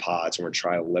and pods and we're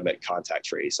trying to limit contact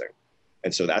tracing.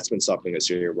 And so that's been something this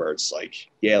year where it's like,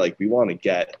 yeah, like we want to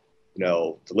get,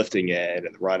 the lifting in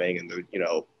and the running and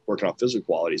the, working on physical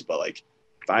qualities. But like,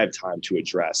 if I have time to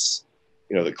address,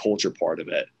 the culture part of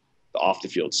it, the off the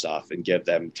field stuff and give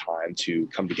them time to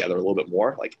come together a little bit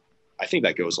more, like, I think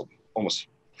that goes almost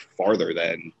farther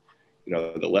than,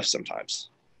 the lift sometimes.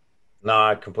 No,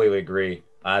 I completely agree.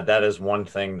 That is one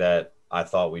thing that I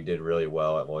thought we did really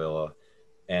well at Loyola.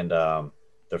 And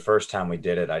the first time we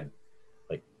did it, I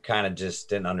kind of just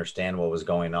didn't understand what was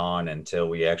going on until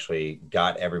we actually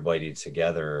got everybody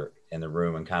together in the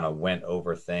room and kind of went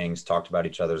over things, talked about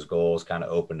each other's goals, kind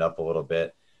of opened up a little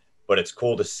bit. But it's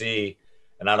cool to see,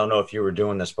 and I don't know if you were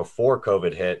doing this before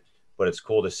COVID hit, but it's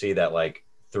cool to see that like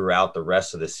throughout the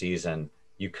rest of the season,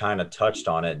 you kind of touched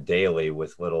on it daily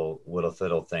with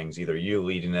little things, either you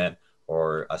leading it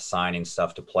or assigning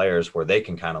stuff to players where they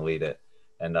can kind of lead it.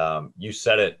 And you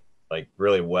said it like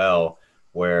really well,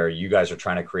 where you guys are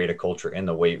trying to create a culture in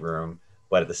the weight room,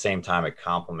 but at the same time, it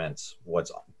complements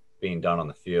what's being done on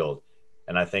the field.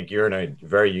 And I think you're in a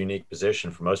very unique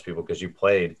position for most people, because you're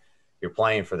playing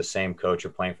for the same coach,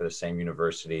 you're playing for the same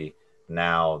university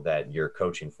now that you're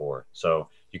coaching for. So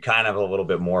you kind of have a little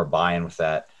bit more buy-in with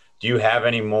that.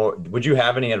 Would you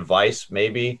have any advice,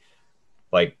 maybe,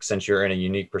 like, since you're in a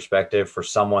unique perspective, for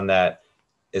someone that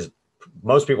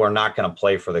most people are not going to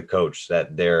play for the coach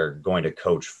that they're going to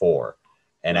coach for,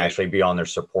 and actually be on their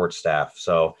support staff.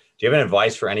 So do you have any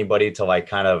advice for anybody to like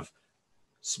kind of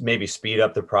maybe speed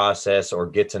up the process or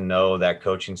get to know that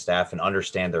coaching staff and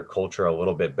understand their culture a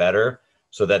little bit better,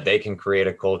 so that they can create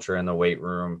a culture in the weight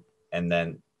room, and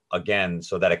then again,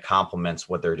 so that it complements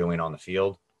what they're doing on the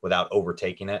field without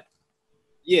overtaking it?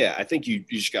 Yeah, I think you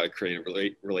just got to create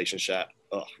a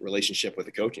relationship with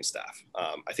the coaching staff.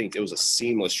 I think it was a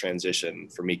seamless transition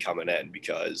for me coming in,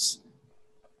 because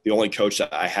the only coach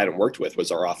that I hadn't worked with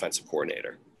was our offensive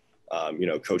coordinator.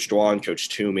 Coach Dwan, Coach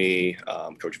Toomey,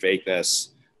 Coach Vakeness,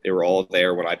 they were all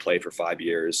there when I played for 5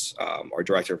 years. Our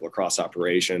director of lacrosse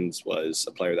operations was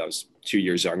a player that was 2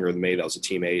 years younger than me. That was a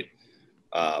teammate.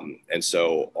 And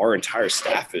so our entire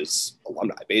staff is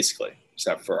alumni, basically,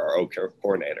 except for our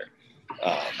coordinator.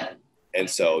 And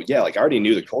so, yeah, like I already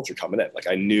knew the culture coming in. Like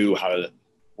I knew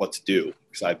what to do,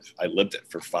 because I lived it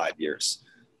for 5 years.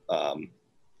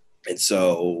 And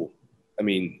so, I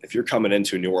mean, if you're coming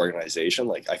into a new organization,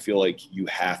 like I feel like you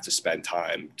have to spend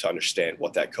time to understand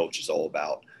what that coach is all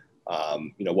about.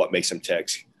 What makes him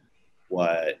tick,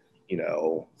 what,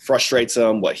 frustrates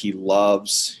him, what he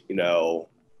loves,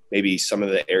 maybe some of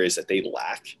the areas that they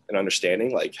lack in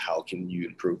understanding, like how can you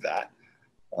improve that?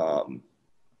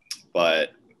 But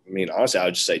I mean, honestly, I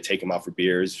would just say take them out for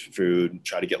beers, food,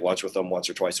 try to get lunch with them once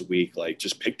or twice a week. Like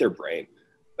just pick their brain.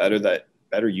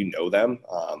 Better you know them,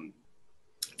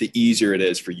 the easier it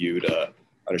is for you to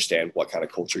understand what kind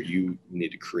of culture you need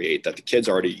to create that the kids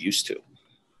are already used to.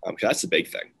 Because that's the big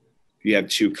thing. If you have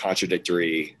two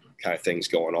contradictory kind of things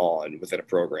going on within a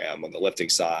program on the lifting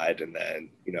side, and then,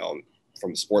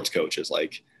 from the sports coaches,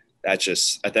 like that,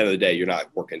 just at the end of the day, you're not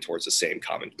working towards the same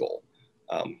common goal,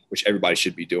 which everybody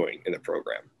should be doing in the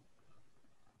program.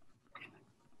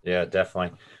 Yeah,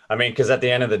 definitely. I mean, because at the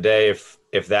end of the day,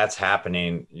 if that's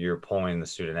happening, you're pulling the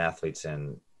student athletes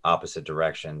in opposite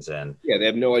directions, and yeah, they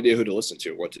have no idea who to listen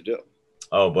to, what to do.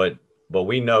 Oh, but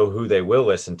we know who they will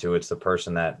listen to. It's the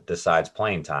person that decides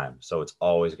playing time. So it's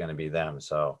always going to be them.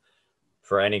 So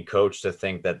for any coach to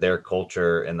think that their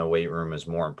culture in the weight room is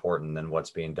more important than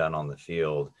what's being done on the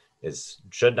field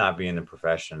should not be in the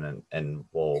profession, and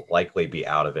will likely be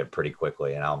out of it pretty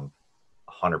quickly. And I'm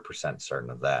 100% certain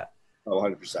of that. Oh,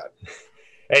 100%.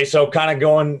 Hey, so kind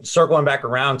of circling back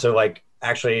around to like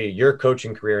actually your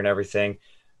coaching career and everything.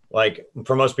 Like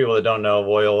for most people that don't know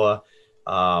Loyola,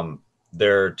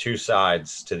 there are two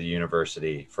sides to the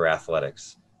university for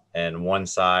athletics. And one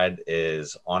side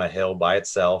is on a hill by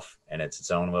itself, and it's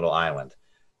its own little island.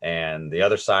 And the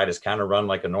other side is kind of run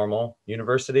like a normal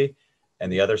university. And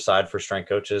the other side for strength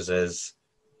coaches is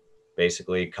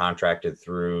basically contracted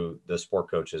through the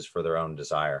sport coaches for their own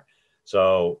desire.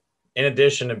 So in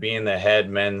addition to being the head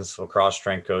men's lacrosse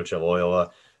strength coach at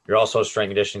Loyola, you're also a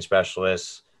strength conditioning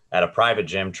specialist at a private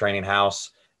gym training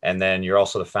house. And then you're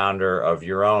also the founder of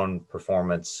your own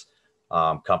performance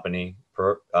company,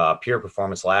 Peer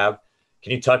Performance Lab.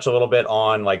 Can you touch a little bit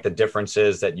on like the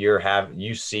differences that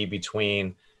you see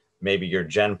between maybe your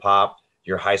Gen Pop,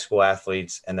 your high school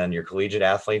athletes, and then your collegiate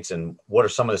athletes? And what are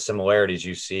some of the similarities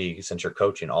you see since you're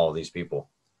coaching all of these people?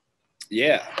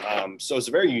 Yeah. So it's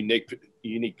a very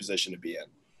unique position to be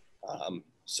in.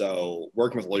 So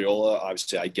working with Loyola,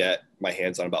 obviously I get my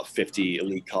hands on about 50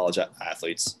 elite college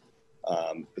athletes.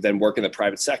 But then working in the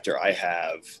private sector, I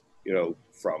have,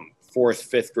 from 4th,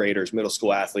 5th graders, middle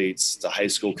school athletes to high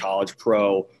school, college,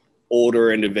 pro,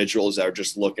 older individuals that are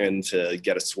just looking to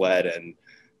get a sweat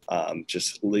and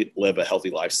just live a healthy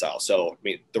lifestyle. So, I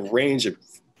mean, the range of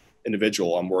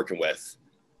individual I'm working with,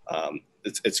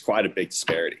 it's quite a big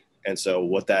disparity. And so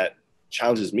what that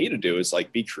challenges me to do is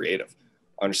like be creative,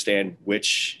 understand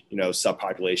which,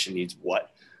 subpopulation needs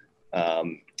what.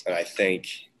 And I think,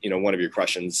 one of your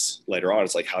questions later on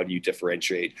is like, how do you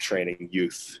differentiate training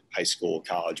youth, high school,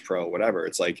 college, pro, whatever?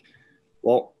 It's like,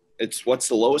 well, it's what's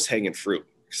the lowest hanging fruit.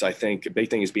 Because I think a big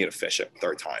thing is being efficient with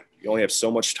our time. You only have so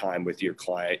much time with your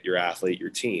client, your athlete, your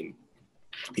team.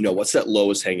 What's that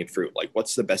lowest hanging fruit? Like,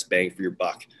 what's the best bang for your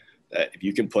buck that if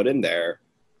you can put in there,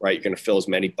 right, you're going to fill as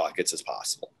many buckets as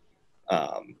possible.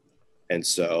 And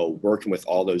so working with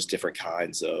all those different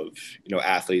kinds of,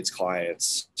 athletes,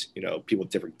 clients, people with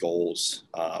different goals,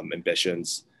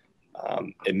 ambitions,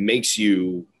 it makes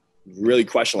you really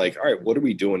question, like, all right, what are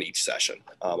we doing each session?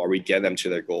 Are we getting them to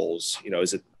their goals?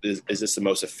 Is this the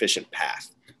most efficient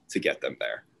path to get them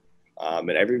there? And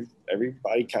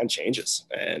everybody kind of changes.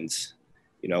 And,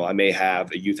 I may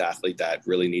have a youth athlete that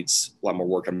really needs a lot more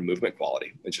work on movement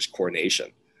quality and just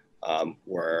coordination.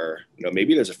 Where,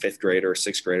 maybe there's a fifth grader or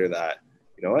sixth grader that,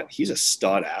 he's a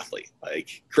stud athlete,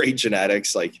 like great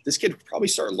genetics. Like this kid would probably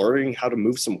start learning how to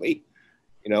move some weight.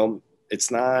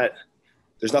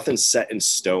 There's nothing set in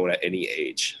stone at any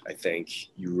age. I think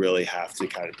you really have to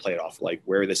kind of play it off like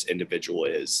where this individual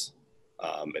is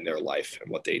in their life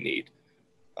and what they need.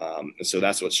 And so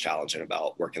that's what's challenging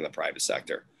about working in the private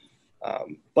sector.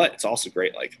 But it's also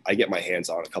great. Like I get my hands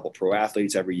on a couple pro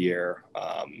athletes every year.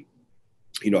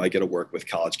 I get to work with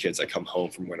college kids that come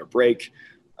home from winter break.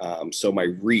 So my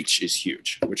reach is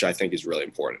huge, which I think is really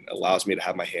important. It allows me to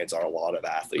have my hands on a lot of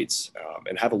athletes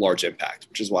and have a large impact,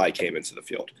 which is why I came into the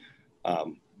field,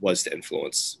 was to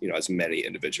influence, as many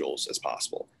individuals as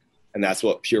possible. And that's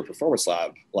what Pure Performance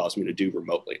Lab allows me to do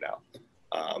remotely now.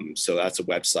 So that's a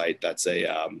website, that's a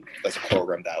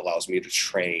program that allows me to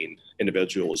train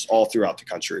individuals all throughout the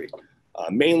country,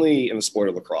 mainly in the sport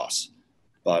of lacrosse.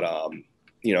 But,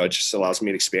 it just allows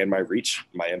me to expand my reach,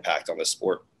 my impact on this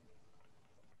sport.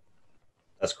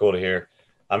 That's cool to hear.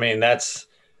 I mean, that's,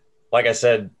 like I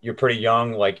said, you're pretty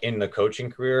young, like in the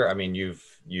coaching career. I mean, you've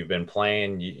been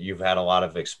playing, you've had a lot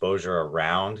of exposure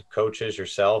around coaches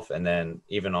yourself. And then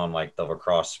even on like the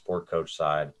lacrosse sport coach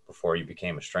side before you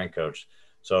became a strength coach.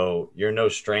 So you're no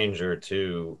stranger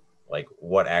to like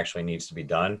what actually needs to be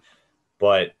done,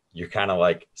 but you're kind of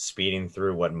like speeding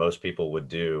through what most people would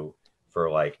do for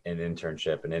like an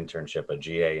internship, a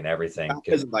GA and everything.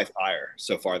 Because of my fire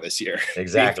so far this year.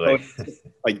 Exactly.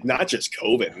 Like not just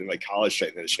COVID and like college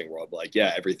strength and conditioning world, but like,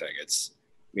 yeah, everything.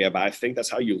 But I think that's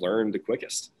how you learn the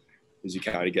quickest is you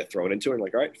kind of get thrown into it and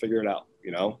like, all right, figure it out,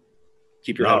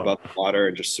 keep your head above the water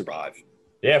and just survive.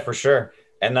 Yeah, for sure.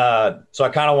 And so I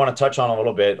kind of want to touch on a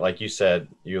little bit, like you said,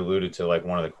 you alluded to like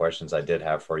one of the questions I did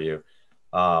have for you.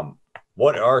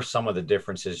 What are some of the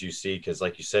differences you see? Because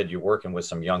like you said, you're working with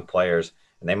some young players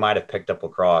and they might have picked up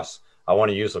lacrosse. I want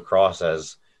to use lacrosse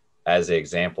as the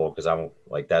example because I'm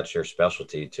like, that's your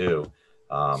specialty too.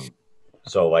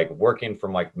 So like working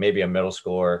from like maybe a middle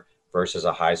schooler versus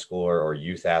a high schooler or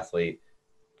youth athlete,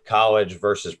 college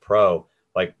versus pro,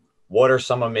 like what are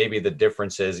some of maybe the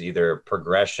differences, either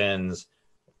progressions,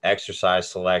 exercise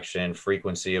selection,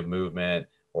 frequency of movement,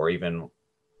 or even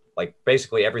like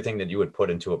basically everything that you would put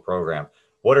into a program?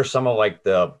 What are some of like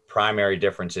the primary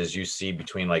differences you see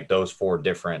between like those four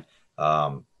different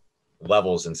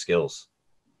levels and skills?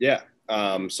 Yeah.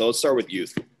 So let's start with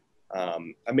youth.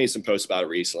 I made some posts about it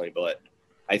recently, but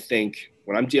I think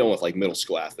when I'm dealing with like middle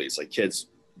school athletes, like kids,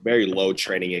 very low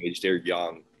training age, they're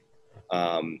young.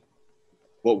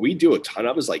 What we do a ton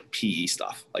of is like PE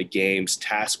stuff, like games,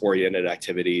 task-oriented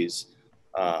activities.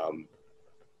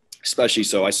 Especially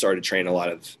so I started training a lot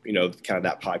of, kind of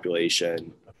that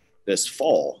population this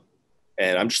fall.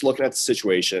 And I'm just looking at the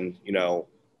situation,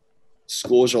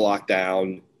 schools are locked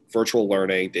down, virtual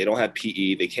learning, they don't have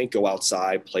PE, they can't go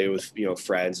outside, play with,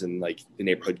 friends and like the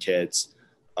neighborhood kids.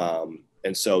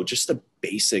 And so just the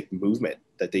basic movement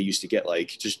that they used to get, like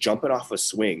just jumping off a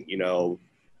swing,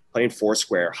 playing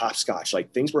foursquare, hopscotch,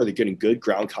 like things where they're getting good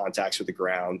ground contacts with the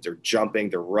ground. They're jumping,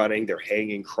 they're running, they're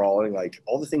hanging, crawling, like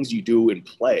all the things you do in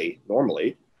play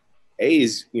normally.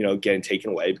 Is, getting taken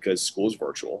away because school's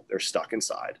virtual. They're stuck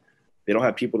inside. They don't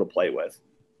have people to play with.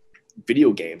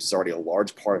 Video games is already a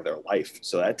large part of their life.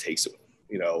 So that takes,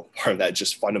 part of that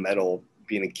just fundamental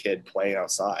being a kid playing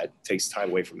outside takes time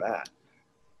away from that.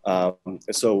 And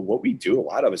so what we do a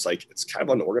lot of is like, it's kind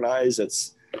of unorganized.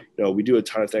 It's, we do a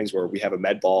ton of things where we have a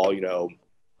med ball, we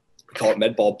call it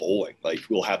med ball bowling. Like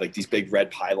we'll have like these big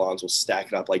red pylons, we'll stack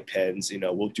it up like pins,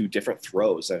 we'll do different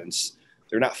throws and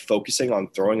they're not focusing on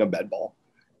throwing a med ball.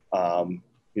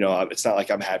 It's not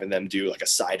like I'm having them do like a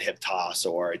side hip toss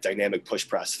or a dynamic push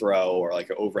press throw or like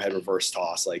an overhead reverse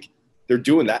toss. Like they're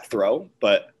doing that throw,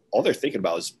 but all they're thinking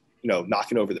about is,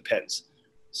 knocking over the pins.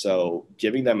 So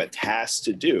giving them a task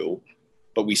to do,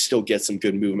 but we still get some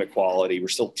good movement quality. We're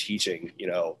still teaching,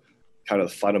 kind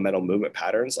of fundamental movement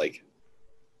patterns. Like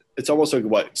it's almost like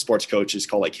what sports coaches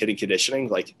call like hidden conditioning.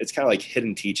 Like it's kind of like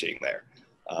hidden teaching there.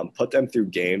 Put them through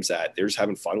games that they're just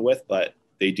having fun with, but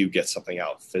they do get something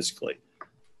out physically.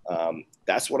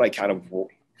 That's what I kind of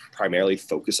primarily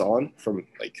focus on from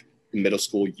like middle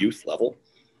school youth level.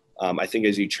 I think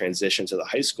as you transition to the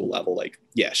high school level, like,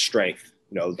 yeah, strength,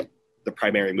 the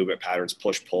primary movement patterns,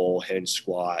 push, pull, hinge,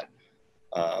 squat.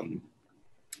 I'm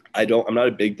not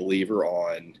a big believer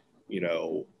on,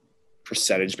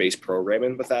 percentage-based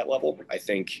programming with that level. I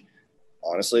think,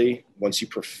 honestly, once you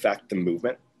perfect the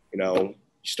movement, you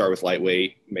start with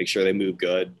lightweight, make sure they move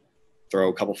good, throw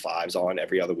a couple fives on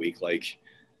every other week. Like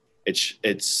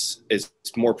it's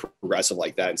more progressive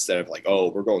like that, instead of like, oh,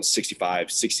 we're going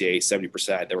 65, 68,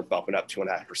 70%. Then we're bumping up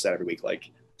 2.5% every week. Like,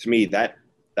 to me, that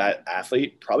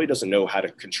athlete probably doesn't know how to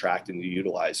contract and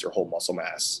utilize their whole muscle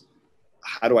mass.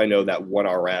 How do I know that 1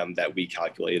 RM that we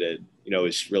calculated,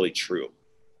 is really true?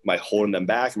 Am I holding them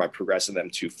back? Am I progressing them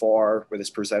too far with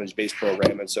this percentage-based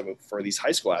program? And so for these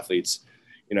high school athletes,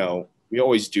 we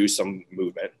always do some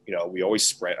movement. We always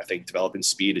sprint. I think developing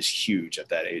speed is huge at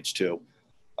that age too.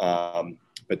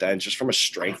 But then just from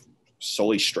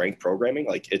solely strength programming,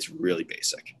 like, it's really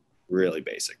basic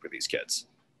with these kids.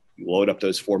 You load up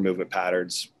those 4 movement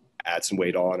patterns, add some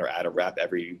weight on, or add a rep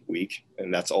every week,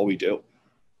 and that's all we do.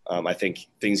 I think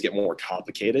things get more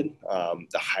complicated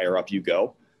the higher up you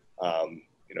go.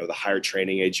 The higher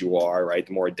training age you are, right?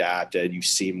 The more adapted, you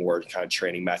see more kind of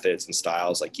training methods and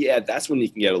styles. Like, yeah, that's when you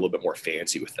can get a little bit more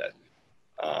fancy with it.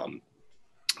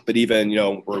 But even,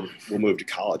 we'll move to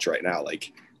college right now.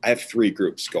 Like, I have 3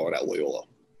 groups going at Loyola.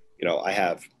 I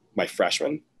have my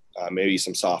freshmen, maybe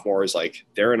some sophomores, like,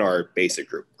 they're in our basic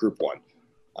group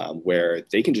 1, where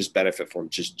they can just benefit from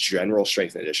just general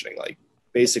strength and conditioning, like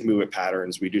basic movement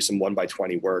patterns. We do some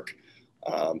 1x20 work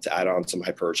to add on some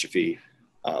hypertrophy.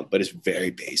 But it's very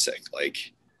basic.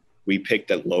 Like, we picked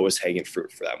the lowest hanging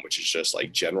fruit for them, which is just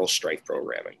like general strength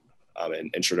programming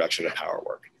and introduction to power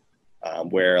work.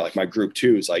 Where like my group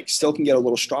 2 is like, still can get a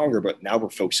little stronger, but now we're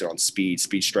focusing on speed,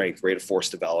 strength, rate of force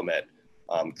development,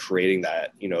 creating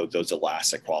that, those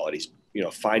elastic qualities,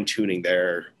 fine tuning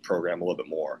their program a little bit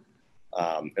more.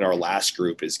 And our last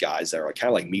group is guys that are kind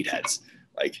of like meatheads.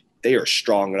 Like, they are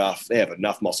strong enough. They have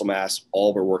enough muscle mass.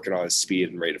 All we're working on is speed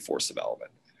and rate of force development.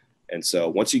 And so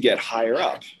once you get higher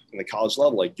up in the college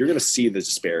level, like, you're going to see the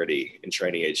disparity in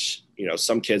training age.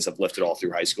 Some kids have lifted all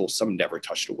through high school. Some never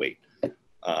touched a weight.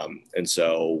 And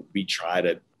so we try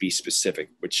to be specific,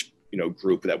 which,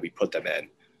 group that we put them in.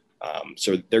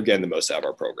 So they're getting the most out of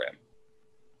our program.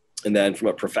 And then from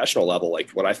a professional level,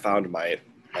 like, what I found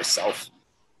myself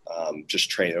just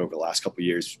training over the last couple of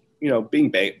years, being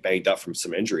banged up from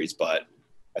some injuries, but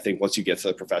I think once you get to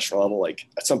the professional level, like,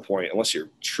 at some point, unless you're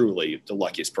truly the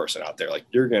luckiest person out there, like,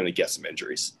 you're going to get some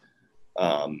injuries.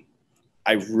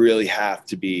 I really have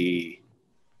to be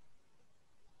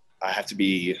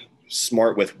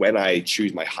smart with when I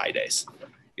choose my high days.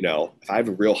 If I have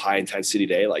a real high intensity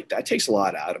day, like, that takes a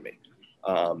lot out of me.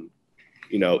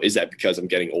 Is that because I'm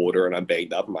getting older and I'm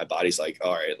banged up and my body's like,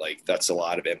 all right, like, that's a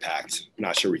lot of impact. I'm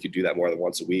not sure we could do that more than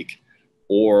once a week.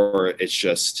 Or it's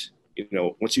just,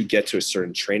 once you get to a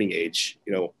certain training age,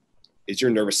 is your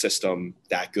nervous system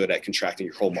that good at contracting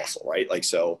your whole muscle, right? Like,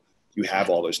 so you have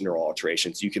all those neural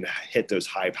alterations, you can hit those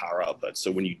high power outputs.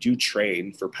 So when you do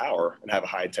train for power and have a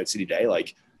high intensity day,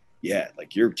 like, yeah,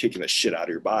 like, you're kicking the shit out of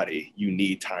your body. You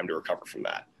need time to recover from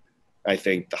that. I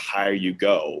think the higher you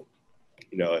go,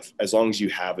 as long as you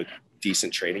have a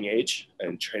decent training age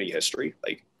and training history,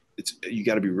 like, you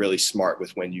got to be really smart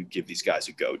with when you give these guys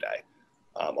a go day.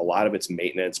 A lot of it's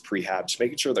maintenance, prehab, just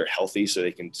making sure they're healthy so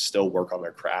they can still work on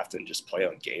their craft and just play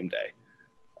on game day.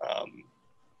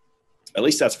 At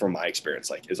least that's from my experience.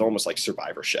 Like, it's almost like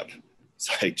survivorship. It's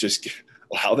like, just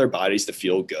allow their bodies to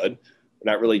feel good.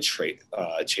 We're not really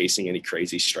chasing any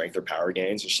crazy strength or power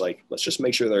gains. Just like, let's just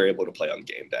make sure they're able to play on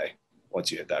game day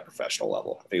once you hit that professional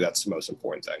level. I think that's the most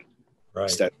important thing. Right.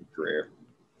 Extend your career.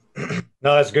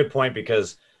 No, that's a good point,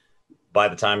 because by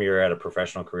the time you're at a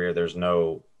professional career, there's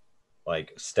no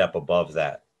like step above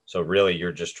that. So really,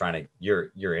 you're just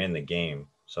you're in the game.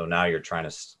 So now you're trying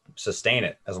to sustain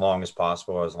it as long as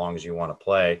possible, as long as you want to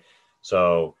play.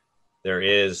 So there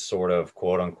is sort of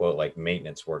quote unquote like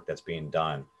maintenance work that's being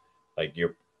done. Like,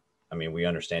 we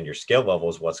understand your skill level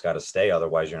is what's got to stay.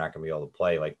 Otherwise you're not going to be able to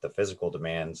play. Like, the physical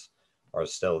demands are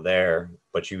still there,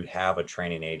 but you have a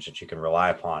training age that you can rely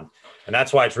upon. And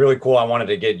that's why it's really cool. I wanted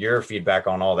to get your feedback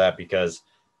on all that, because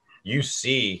you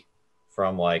see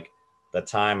from like the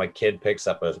time a kid picks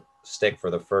up a stick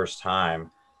for the first time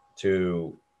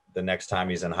to the next time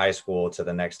he's in high school to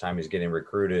the next time he's getting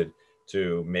recruited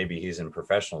to maybe he's in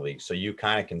professional league. So you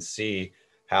kind of can see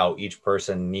how each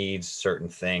person needs certain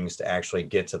things to actually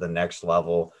get to the next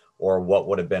level, or what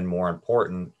would have been more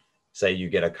important. Say you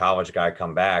get a college guy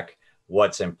come back,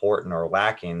 what's important or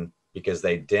lacking because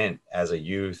they didn't, as a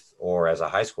youth or as a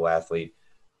high school athlete,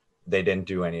 they didn't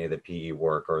do any of the PE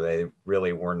work, or they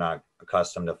really were not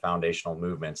accustomed to foundational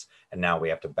movements. And now we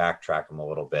have to backtrack them a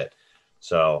little bit.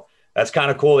 So that's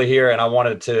kind of cool to hear. And I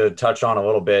wanted to touch on a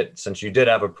little bit, since you did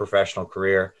have a professional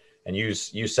career and you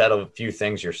said a few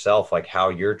things yourself, like how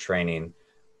your training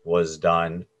was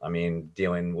done. I mean,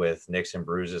 dealing with nicks and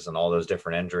bruises and all those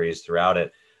different injuries throughout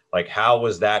it. Like, how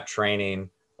was that training,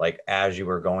 like, as you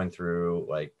were going through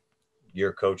like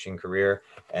your coaching career?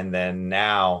 And then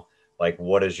now, like,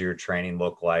 what does your training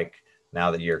look like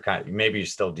now that you're maybe you're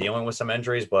still dealing with some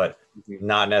injuries, but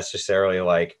not necessarily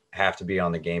like have to be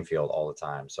on the game field all the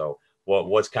time? So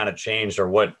what's kind of changed, or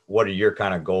what are your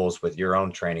kind of goals with your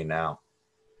own training now?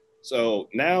 So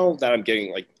now that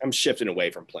I'm shifting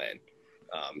away from playing.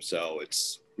 So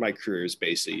my career is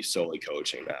basically solely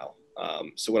coaching now.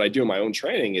 So what I do in my own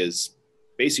training is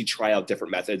basically try out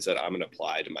different methods that I'm going to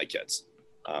apply to my kids.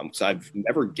 So I've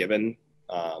never given,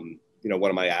 one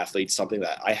of my athletes something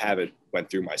that I haven't went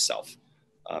through myself,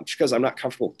 just because I'm not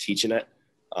comfortable teaching it.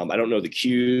 I don't know the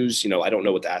cues, I don't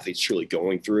know what the athlete's truly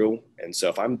going through. And so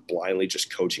if I'm blindly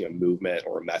just coaching a movement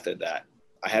or a method that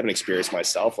I haven't experienced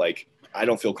myself, like, I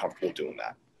don't feel comfortable doing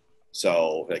that.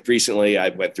 So like recently I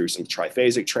went through some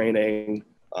triphasic training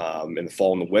in the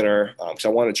fall and the winter. So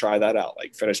I wanted to try that out,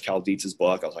 like finished Cal Dietz's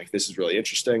book. I was like, this is really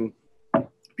interesting.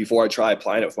 Before I try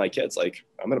applying it with my kids, like,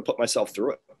 I'm going to put myself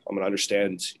through it. I'm going to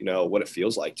understand, what it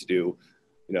feels like to do,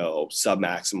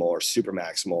 sub-maximal or super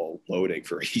maximal loading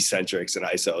for eccentrics and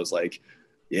isos. Like,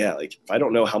 yeah, like if I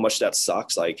don't know how much that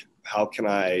sucks, like how can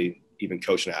I even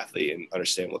coach an athlete and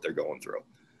understand what they're going through?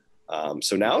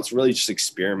 So now it's really just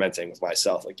experimenting with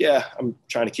myself. Like, yeah, I'm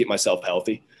trying to keep myself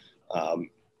healthy,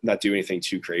 not do anything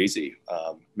too crazy.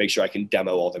 Make sure I can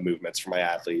demo all the movements for my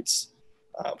athletes.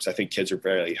 So I think kids are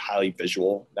very highly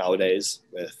visual nowadays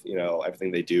with,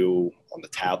 everything they do on the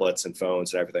tablets and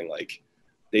phones and everything. Like,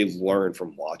 they learn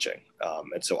from watching.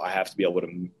 And so I have to be able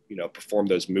to, perform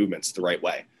those movements the right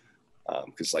way.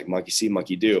 Because like monkey see,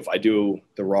 monkey do. If I do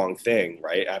the wrong thing,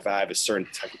 right, if I have a certain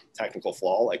technical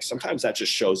flaw, like sometimes that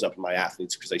just shows up in my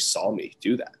athletes because they saw me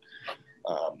do that.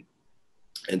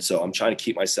 And so I'm trying to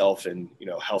keep myself in,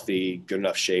 healthy, good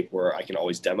enough shape where I can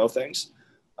always demo things.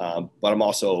 But I'm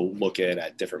also looking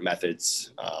at different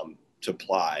methods to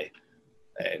apply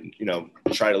and,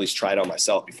 try to at least try it on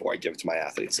myself before I give it to my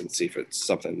athletes and see if it's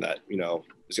something that,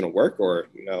 is going to work or,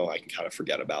 I can kind of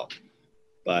forget about.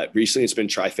 But recently it's been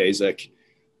triphasic.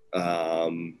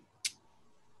 I'm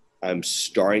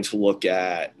starting to look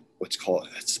at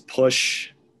it's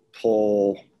push,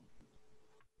 pull.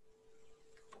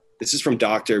 This is from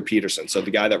Dr. Peterson. So the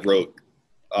guy that wrote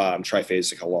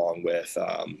triphasic along with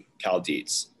Cal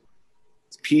Dietz.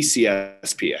 It's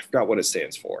PCSP. I forgot what it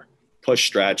stands for. Push,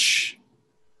 stretch,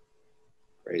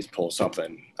 raise, pull,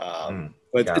 something.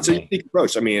 But it's a unique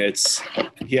approach. I mean,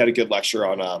 he had a good lecture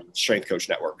on Strength Coach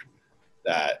Network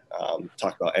that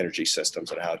talked about energy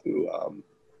systems and how to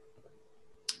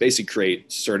basically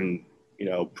create certain,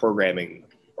 programming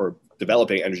or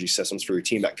developing energy systems for your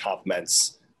team that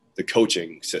complements the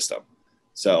coaching system.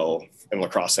 So in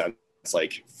lacrosse sense, it's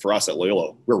like for us at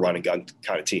Loyola, we're a run and gun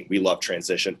kind of team. We love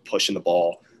transition, pushing the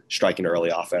ball, striking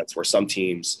early offense, where some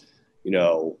teams,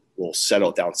 will settle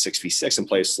it down 6v6 and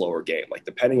play a slower game. Like,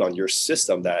 depending on your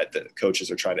system that the coaches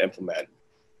are trying to implement,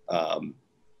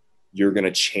 you're going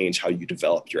to change how you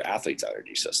develop your athletes'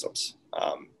 energy systems.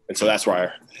 And so that's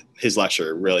why his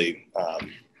lecture really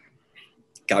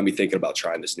got me thinking about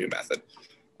trying this new method.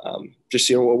 Just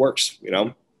seeing what works,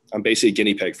 I'm basically a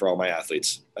guinea pig for all my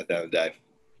athletes at the end of the day.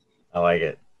 I like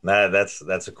it.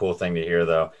 That's a cool thing to hear,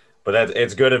 though. But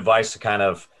it's good advice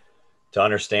to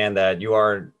understand that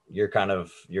you're kind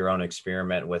of your own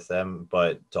experiment with them,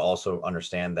 but to also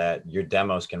understand that your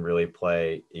demos can really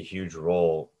play a huge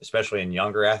role, especially in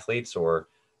younger athletes or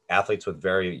athletes with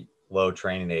very low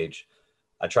training age.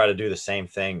 I try to do the same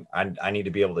thing. I need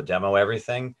to be able to demo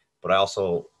everything, but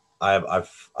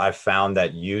I've found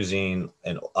that using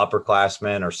an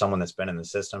upperclassman or someone that's been in the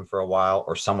system for a while,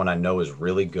 or someone I know is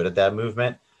really good at that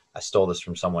movement. I stole this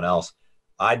from someone else.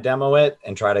 I demo it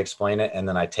and try to explain it, and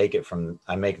then I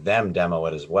make them demo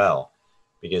it as well.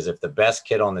 Because if the best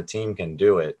kid on the team can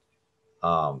do it,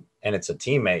 and it's a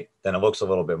teammate, then it looks a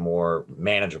little bit more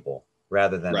manageable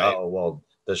rather than, right, oh, well,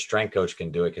 the strength coach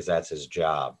can do it because that's his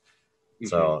job. Mm-hmm.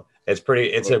 So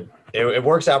it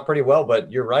works out pretty well,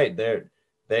 but you're right.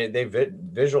 They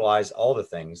visualize all the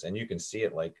things, and you can see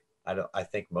it. Like, I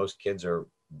think most kids are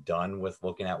done with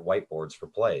looking at whiteboards for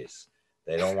plays.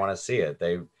 They don't want to see it.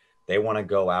 They want to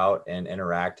go out and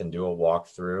interact and do a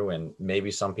walkthrough, and maybe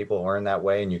some people learn that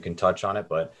way and you can touch on it,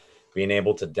 but being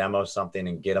able to demo something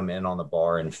and get them in on the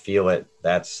bar and feel it,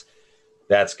 that's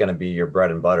that's going to be your bread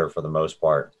and butter for the most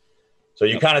part. So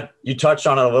you touched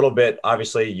on it a little bit.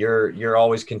 Obviously, you're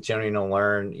always continuing to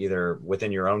learn either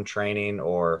within your own training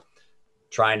or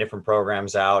trying different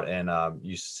programs out. And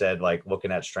you said like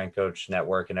looking at Strength Coach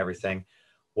Network and everything.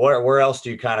 Where else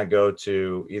do you kind of go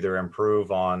to either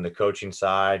improve on the coaching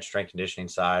side, strength conditioning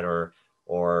side,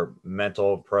 or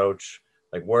mental approach?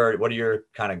 Like what are your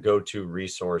kind of go-to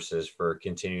resources for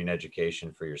continuing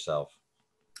education for yourself?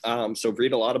 So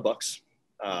read a lot of books.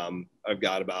 I've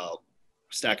got about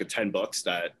a stack of 10 books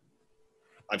that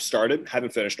I've started,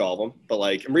 haven't finished all of them, but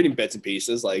like I'm reading bits and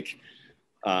pieces. Like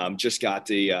just got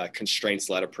the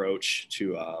constraints-led approach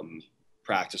to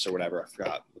practice or whatever. I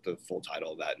forgot what the full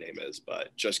title of that name is,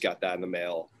 but just got that in the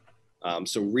mail.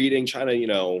 So reading, trying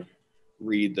to,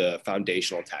 read the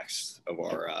foundational texts of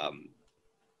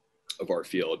our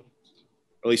field,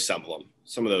 at least some of them.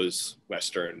 Some of those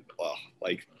Western,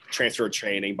 like Transfer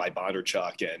Training by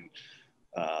Bondarchuk and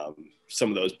some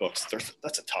of those books.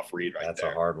 That's a tough read, right? That's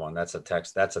a hard one. That's a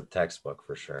textbook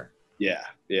for sure. Yeah.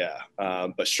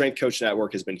 But Strength Coach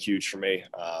Network has been huge for me.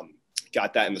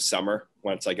 Got that in the summer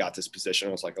once I got this position.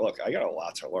 I was like, look, I got a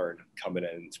lot to learn coming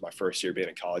into my first year being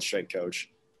a college strength coach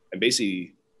and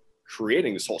basically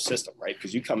creating this whole system, right?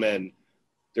 Because you come in,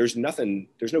 there's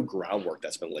no groundwork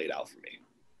that's been laid out for me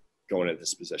going into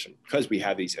this position because we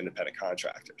have these independent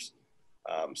contractors.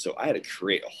 So I had to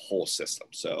create a whole system.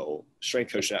 So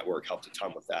Strength Coach Network helped a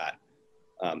ton with that.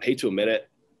 Hate to admit it,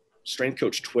 Strength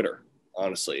Coach Twitter,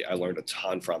 honestly, I learned a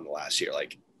ton from the last year.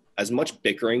 Like as much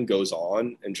bickering goes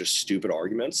on and just stupid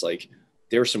arguments, like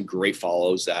there are some great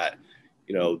follows that,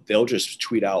 they'll just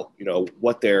tweet out,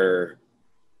 what they're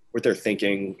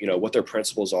thinking, what their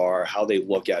principles are, how they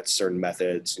look at certain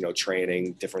methods,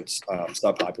 training different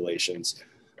subpopulations,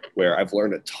 where I've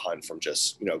learned a ton from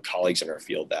just, colleagues in our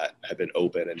field that have been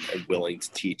open and willing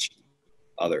to teach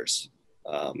others.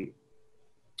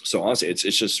 So honestly, it's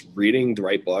just reading the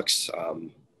right books.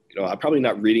 I'm probably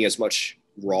not reading as much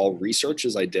raw research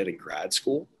as I did in grad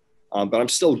school, but I'm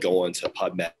still going to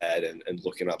PubMed and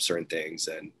looking up certain things.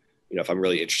 And, if I'm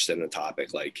really interested in a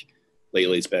topic, like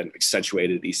lately it's been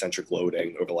accentuated eccentric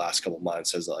loading over the last couple of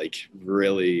months has like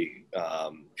really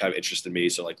kind of interested me.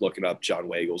 So like looking up John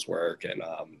Weigel's work and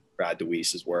Brad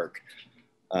DeWeese's work.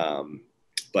 But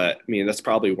I mean, that's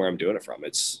probably where I'm doing it from.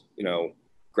 It's,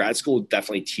 grad school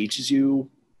definitely teaches you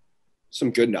some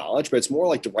good knowledge, but it's more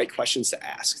like the right questions to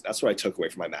ask. That's what I took away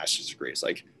from my master's degree. It's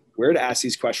like where to ask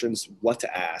these questions, what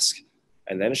to ask.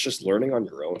 And then it's just learning on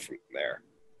your own from there.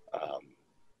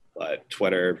 But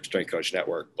Twitter, Strength Coach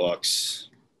Network, books,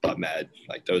 PubMed,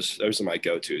 like those are my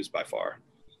go-tos by far.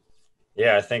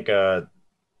 Yeah, I think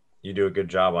you do a good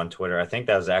job on Twitter. I think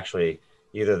that was actually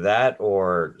either that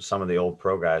or some of the old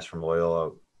pro guys from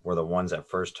Loyola were the ones that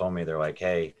first told me, they're like,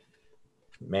 hey,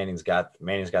 Manning's got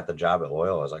the job at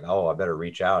Loyola. I was like, oh, I better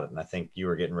reach out. And I think you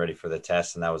were getting ready for the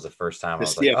test, and that was the first time I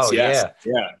was like, oh, yes.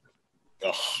 Yeah.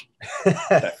 Oh.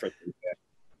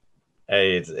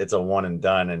 Hey, it's a one and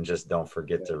done, and just don't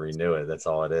forget to renew it. That's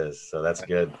all it is. So that's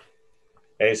good.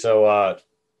 Hey, so I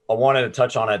wanted to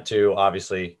touch on it too.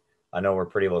 Obviously, I know we're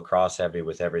pretty lacrosse heavy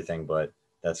with everything, but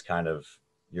that's kind of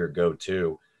your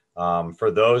go-to.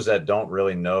 For those that don't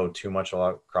really know too much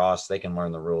about lacrosse, they can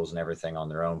learn the rules and everything on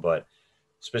their own. But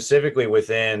specifically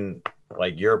within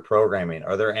like your programming,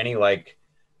 are there any like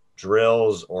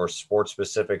drills or sports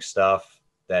specific stuff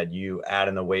that you add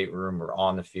in the weight room or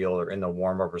on the field or in the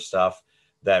warm-up or stuff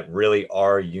that really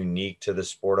are unique to the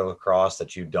sport of lacrosse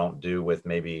that you don't do with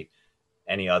maybe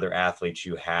any other athletes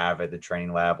you have at the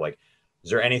training lab? Like, is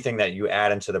there anything that you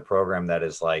add into the program that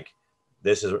is like,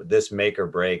 this make or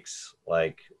breaks,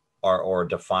 like, or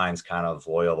defines kind of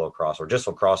Loyola lacrosse or just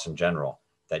lacrosse in general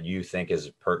that you think is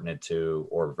pertinent to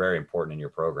or very important in your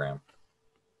program?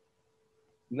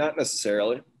 Not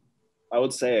necessarily. I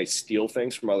would say I steal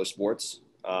things from other sports.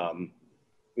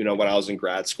 When I was in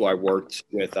grad school, I worked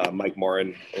with Mike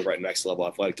Morin over at Next Level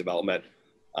Athletic Development,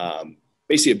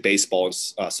 basically a baseball and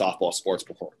softball sports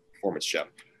performance gym.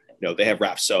 They have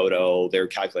Rapsodo, they're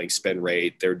calculating spin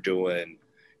rate, they're doing,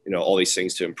 all these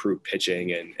things to improve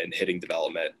pitching and hitting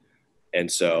development. And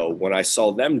so when I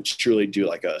saw them truly do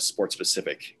like a sports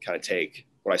specific kind of take,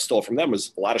 what I stole from them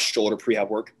was a lot of shoulder prehab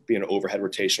work, being an overhead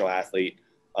rotational athlete,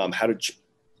 how to,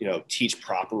 teach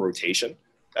proper rotation.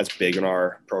 That's big in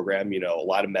our program, a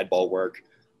lot of med ball work,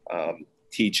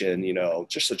 teaching,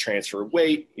 just the transfer of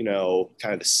weight,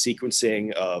 kind of the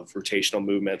sequencing of rotational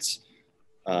movements.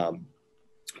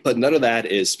 But none of that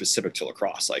is specific to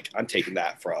lacrosse. Like I'm taking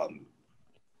that from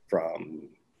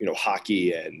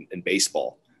hockey and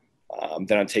baseball.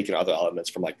 Then I'm taking other elements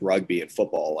from like rugby and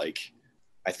football, like,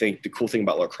 I think the cool thing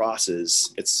about lacrosse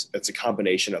is it's a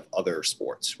combination of other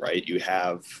sports, right? You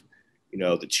have,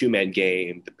 the two-man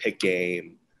game, the pick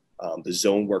game, the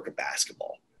zone work of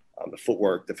basketball, the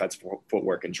footwork, defensive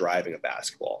footwork and driving of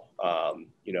basketball,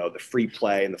 the free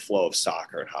play and the flow of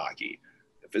soccer and hockey,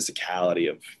 the physicality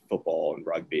of football and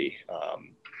rugby.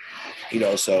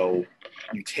 So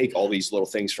you take all these little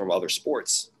things from other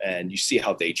sports and you see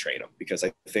how they train them, because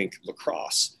I think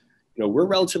lacrosse, we're a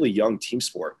relatively young team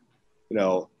sport,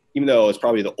 even though it's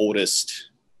probably the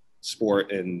oldest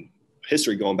sport in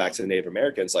history going back to the Native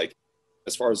Americans, like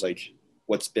as far as like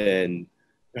what's been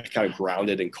kind of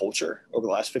grounded in culture over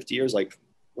the last 50 years, like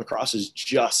lacrosse is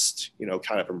just,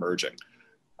 kind of emerging.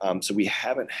 So we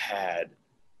haven't had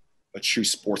a true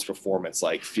sports performance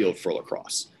like field for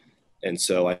lacrosse. And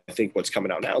so I think what's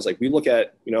coming out now is like, we look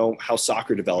at, how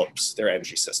soccer develops their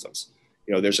energy systems.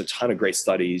 There's a ton of great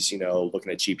studies,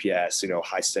 looking at GPS,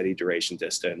 high steady duration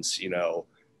distance, the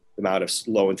amount of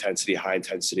low intensity, high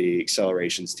intensity,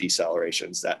 accelerations,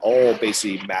 decelerations that all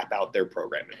basically map out their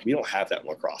programming. We don't have that in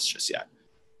lacrosse just yet.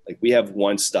 Like we have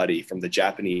one study from the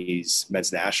Japanese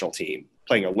men's national team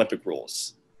playing Olympic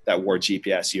rules that wore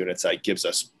GPS units that gives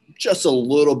us just a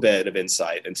little bit of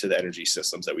insight into the energy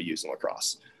systems that we use in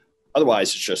lacrosse. Otherwise,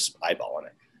 it's just eyeballing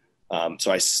it.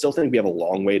 So I still think we have a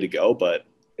long way to go, but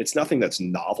it's nothing that's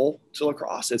novel to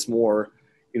lacrosse. It's more,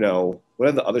 what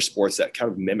are the other sports that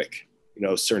kind of mimic,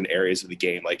 certain areas of the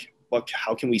game? Like,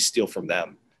 how can we steal from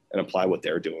them and apply what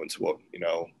they're doing to what,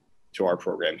 to our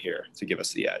program here to give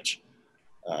us the edge?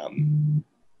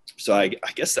 So I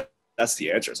guess that's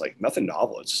the answer. It's like nothing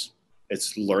novel.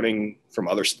 It's learning from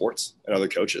other sports and other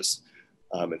coaches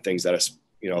and things that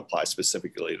apply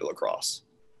specifically to lacrosse.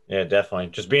 Yeah, definitely.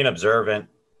 Just being observant.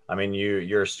 I mean,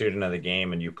 you're a student of the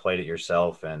game and you played it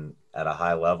yourself and at a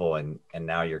high level, and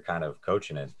now you're kind of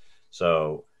coaching it.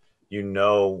 So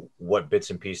what bits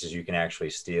and pieces you can actually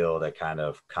steal that kind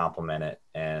of complement it.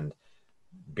 And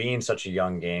being such a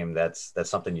young game, that's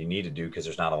something you need to do because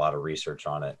there's not a lot of research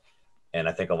on it. And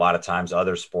I think a lot of times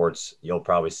other sports, you'll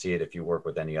probably see it if you work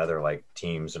with any other like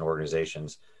teams and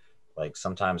organizations. Like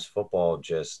sometimes football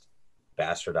just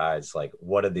bastardize, like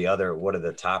what did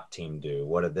the top team do?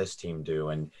 What did this team do?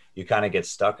 And you kind of get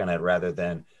stuck in it rather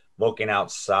than looking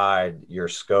outside your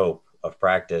scope of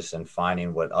practice and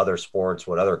finding what other sports,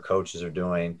 what other coaches are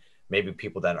doing, maybe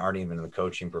people that aren't even in the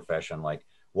coaching profession, like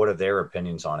what are their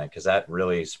opinions on it? Because that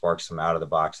really sparks some out of the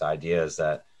box ideas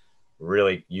that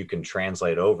really you can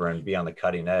translate over and be on the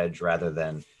cutting edge rather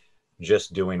than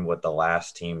just doing what the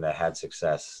last team that had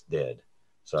success did.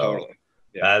 So totally.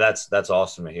 Yeah. That's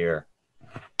awesome to hear.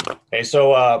 Hey,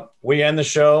 so we end the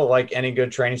show like any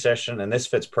good training session, and this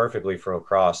fits perfectly for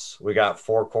lacrosse. We got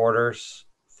 4 quarters,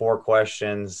 4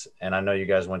 questions, and I know you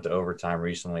guys went to overtime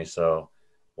recently, so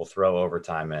we'll throw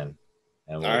overtime in.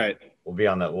 And all right, we'll be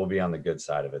on the good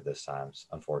side of it this time,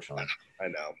 unfortunately. I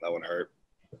know that one hurt.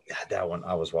 Yeah, that one.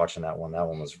 I was watching that one. That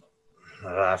one was.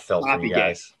 I felt for you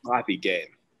guys. Sloppy game.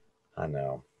 I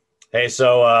know. Hey,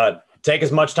 so take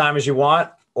as much time as you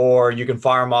want, or you can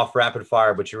fire them off rapid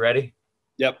fire. But you ready?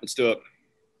 Yep, let's do it.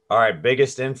 All right.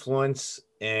 Biggest influence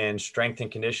in strength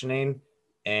and conditioning,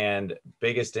 and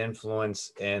biggest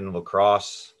influence in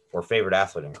lacrosse, or favorite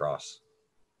athlete in lacrosse.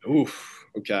 Oof.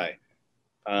 Okay.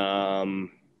 I've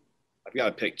got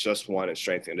to pick just one in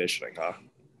strength and conditioning, huh?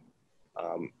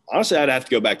 Honestly, I'd have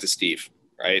to go back to Steve,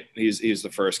 right? He's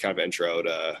the first kind of intro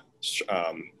to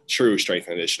true strength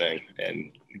and conditioning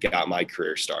and got my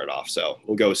career started off. So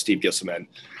we'll go with Steve Gisselman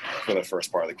for the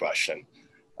first part of the question.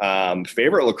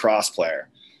 Favorite lacrosse player?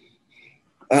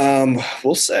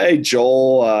 We'll say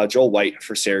Joel White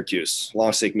for Syracuse.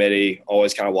 Long stick midi,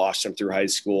 always kind of watched him through high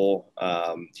school.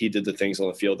 He did the things on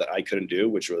the field that I couldn't do,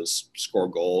 which was score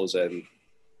goals and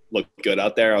look good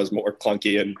out there. I was more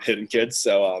clunky and hitting kids.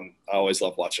 So I always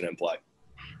loved watching him play.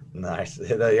 Nice.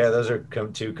 Yeah, those are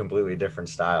two completely different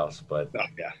styles, but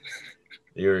yeah.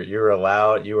 You were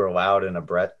loud and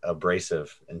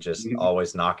abrasive and just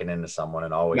always knocking into someone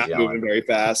and always not yelling. Moving very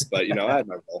fast, but I had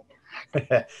my role.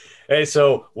 Hey,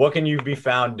 so what can you be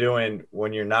found doing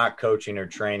when you're not coaching or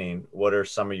training? What are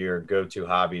some of your go-to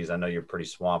hobbies? I know you're pretty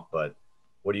swamped, but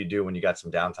what do you do when you got some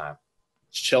downtime?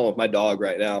 Just chilling with my dog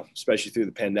right now, especially through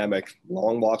the pandemic.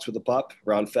 Long walks with the pup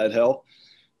around Fed Hill.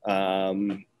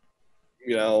 Watching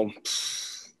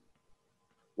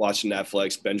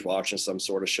Netflix, binge watching some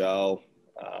sort of show,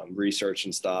 research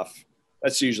and stuff.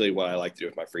 That's usually what I like to do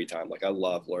with my free time. Like I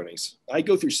love learning. I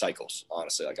go through cycles,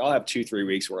 honestly. Like I'll have 2-3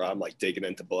 weeks where I'm like digging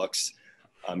into books.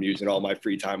 I'm using all my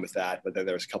free time with that. But then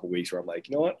there's a couple of weeks where I'm like,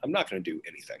 you know what? I'm not going to do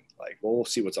anything. Like we'll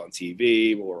see what's on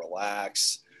TV. We'll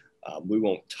relax. We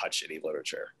won't touch any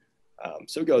literature.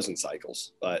 So it goes in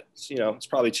cycles, but it's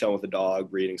probably chilling with the dog,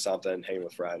 reading something, hanging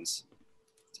with friends.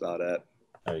 That's about it.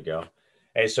 There you go.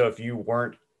 Hey, so if you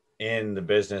weren't in the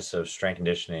business of strength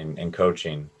conditioning and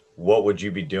coaching, what would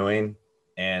you be doing?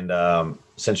 And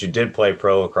since you did play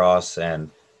pro lacrosse and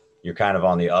you're kind of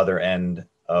on the other end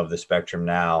of the spectrum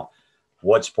now,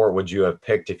 what sport would you have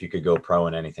picked if you could go pro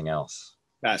in anything else?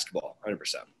 Basketball,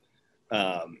 100%.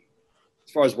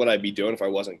 As far as what I'd be doing if I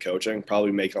wasn't coaching,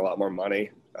 probably making a lot more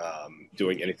money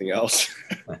doing anything else.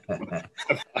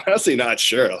 I'm honestly not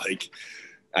sure. Like,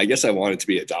 I guess I wanted to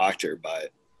be a doctor,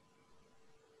 but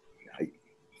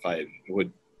if I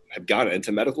would have gone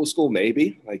into medical school,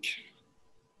 maybe. Like,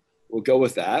 we'll go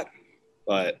with that.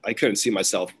 But I couldn't see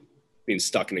myself being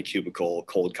stuck in a cubicle,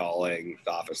 cold calling,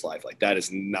 the office life. Like, that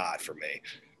is not for me.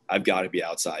 I've got to be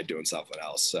outside doing something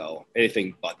else. So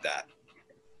anything but that.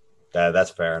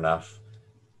 That's fair enough.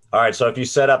 All right. So if you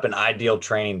set up an ideal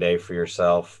training day for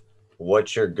yourself,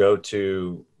 what's your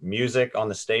go-to music on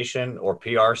the station or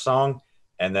PR song?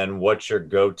 And then what's your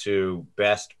go-to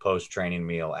best post-training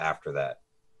meal after that?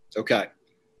 Okay.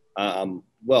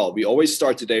 Well, we always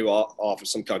start the day off with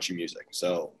some country music.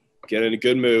 So get in a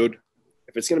good mood.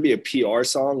 If it's going to be a PR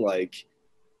song, like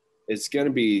it's going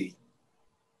to be,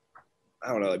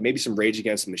 I don't know, like maybe some Rage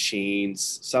Against the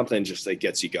Machines, something just that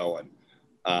gets you going.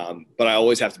 But I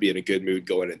always have to be in a good mood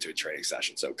going into a training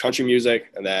session. So country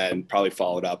music, and then probably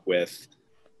followed up with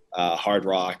hard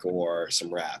rock or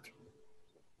some rap.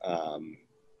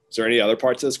 Is there any other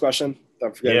parts of this question that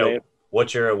I'm forgetting? Yeah.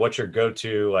 What's your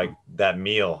go-to, like that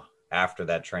meal after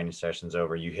that training session's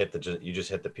over? You just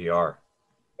hit the PR.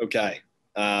 Okay.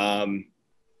 I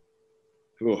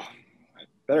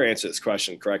better answer this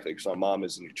question correctly because my mom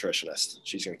is a nutritionist.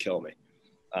 She's going to kill me.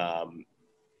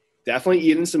 Definitely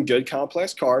eating some good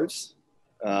complex carbs.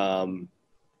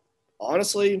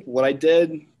 Honestly, what I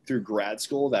did through grad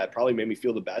school that probably made me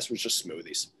feel the best was just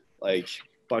smoothies. Like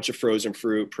a bunch of frozen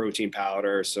fruit, protein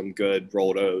powder, some good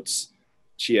rolled oats,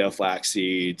 chia, flax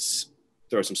seeds,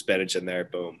 throw some spinach in there,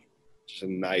 boom. Just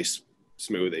a nice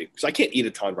smoothie. Because I can't eat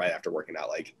a ton right after working out.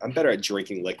 Like I'm better at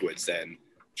drinking liquids than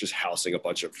just housing a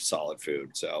bunch of solid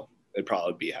food. So it'd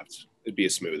be a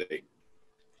smoothie.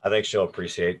 I think she'll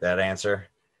appreciate that answer.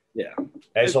 Yeah.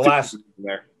 Hey, so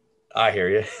I hear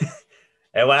you.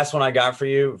 Hey, last one I got for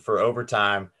you for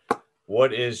overtime.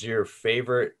 What is your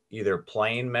favorite either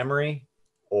playing memory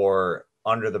or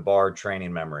under the bar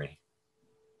training memory?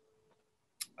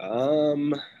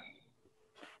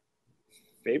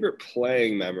 Favorite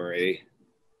playing memory.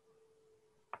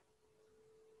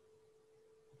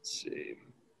 Let's see.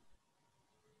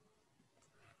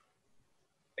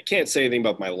 I can't say anything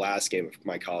about my last game of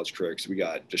my college career because we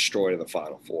got destroyed in the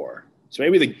Final Four. So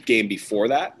maybe the game before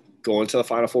that, going to the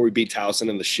Final Four, we beat Towson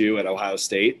in the shoe at Ohio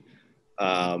State.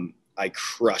 I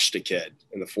crushed a kid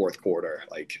in the fourth quarter,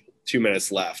 like 2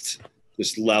 minutes left,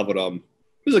 just leveled him.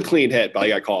 It was a clean hit, but I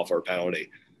got called for a penalty.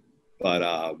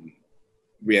 But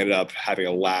we ended up having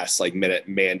a last minute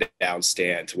man down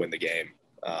stand to win the game.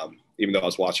 Even though I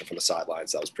was watching from the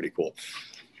sidelines, that was pretty cool.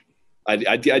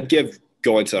 I'd give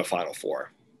going to the Final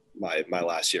Four my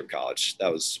last year of college.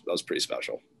 That was pretty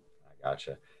special. I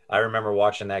gotcha. I remember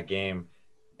watching that game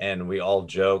and we all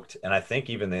joked. And I think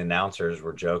even the announcers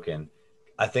were joking.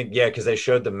 I think, yeah, because they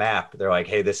showed the map. They're like,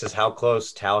 hey, this is how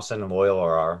close Towson and Loyola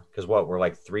are. Because we're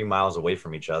like 3 miles away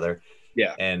from each other.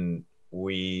 Yeah. And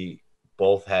we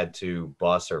both had to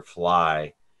bus or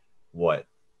fly,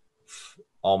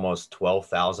 almost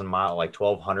 12,000 miles, like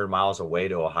 1,200 miles away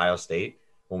to Ohio State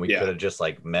when we could have just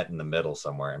met in the middle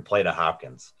somewhere and played at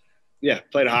Hopkins. Yeah,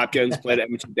 played at Hopkins, played at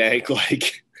Edmonton Bank,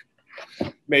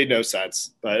 made no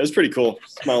sense. But it was pretty cool.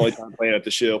 It's my only time playing at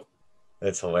the shoe.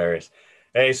 That's hilarious.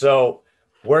 Hey, so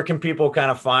where can people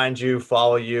kind of find you,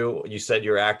 follow you? You said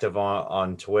you're active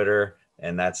on Twitter,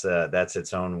 and that's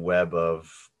its own web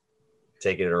of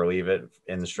take it or leave it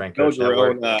in the Strength Coach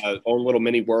Network. Own little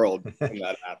mini world in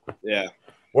that app. Yeah.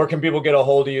 Where can people get a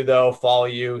hold of you, though, follow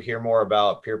you, hear more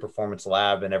about Pure Performance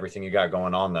Lab and everything you got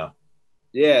going on, though?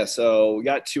 Yeah, so we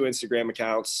got 2 Instagram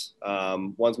accounts.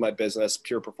 One's my business,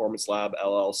 Pure Performance Lab,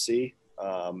 LLC.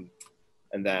 And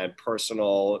then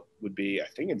personal would be, I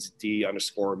think it's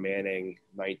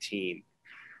D_Manning19.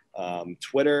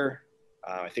 Twitter,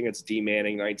 I think it's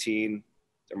DManning19.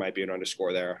 There might be an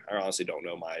underscore there. I honestly don't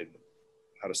know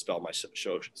how to spell my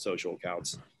social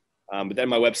accounts. But then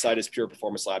my website is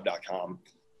pureperformancelab.com.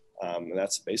 And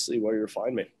that's basically where you'll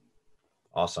find me.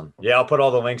 Awesome. Yeah, I'll put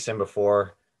all the links in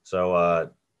before.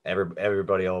 So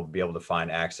everybody will be able to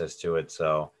find access to it.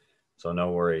 So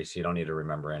no worries. You don't need to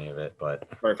remember any of it. But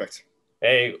perfect.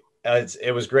 Hey,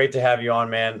 it was great to have you on,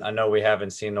 man. I know we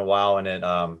haven't seen in a while, and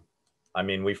I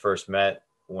mean, we first met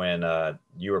when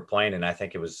you were playing, and I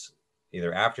think it was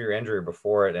either after your injury or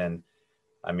before it. And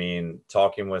I mean,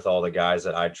 talking with all the guys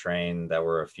that I trained that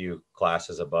were a few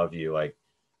classes above you, like,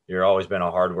 you're always been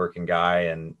a hardworking guy,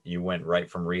 and you went right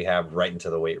from rehab right into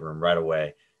the weight room right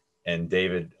away. And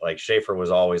David, like, Schaefer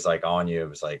was always like on you. It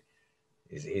was like,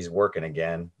 he's working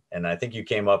again. And I think you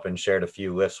came up and shared a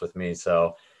few lifts with me.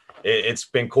 So it's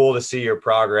been cool to see your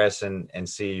progress and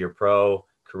see your pro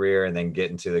career and then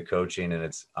get into the coaching.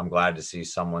 And I'm glad to see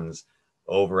someone's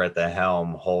over at the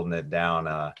helm holding it down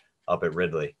up at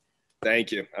Ridley.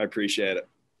 Thank you. I appreciate it.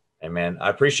 Hey, man, I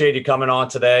appreciate you coming on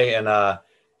today,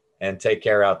 and take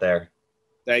care out there.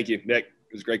 Thank you, Nick.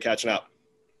 It was great catching up.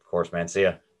 Of course, man. See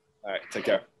ya. All right. Take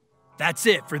care. That's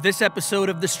it for this episode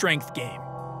of The Strength Game.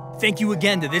 Thank you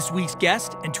again to this week's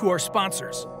guest and to our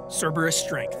sponsors, Cerberus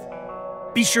Strength.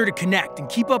 Be sure to connect and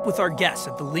keep up with our guests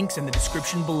at the links in the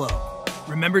description below.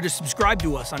 Remember to subscribe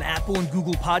to us on Apple and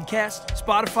Google Podcasts,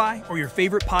 Spotify, or your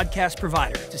favorite podcast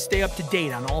provider to stay up to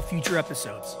date on all future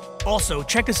episodes. Also,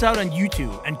 check us out on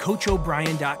YouTube and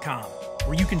CoachO'Brien.com,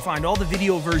 where you can find all the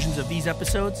video versions of these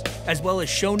episodes, as well as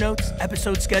show notes,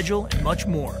 episode schedule, and much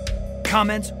more.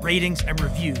 Comments, ratings, and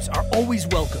reviews are always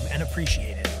welcome and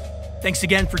appreciated. Thanks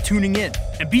again for tuning in,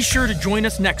 and be sure to join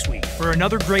us next week for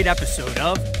another great episode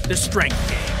of The Strength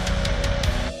Game.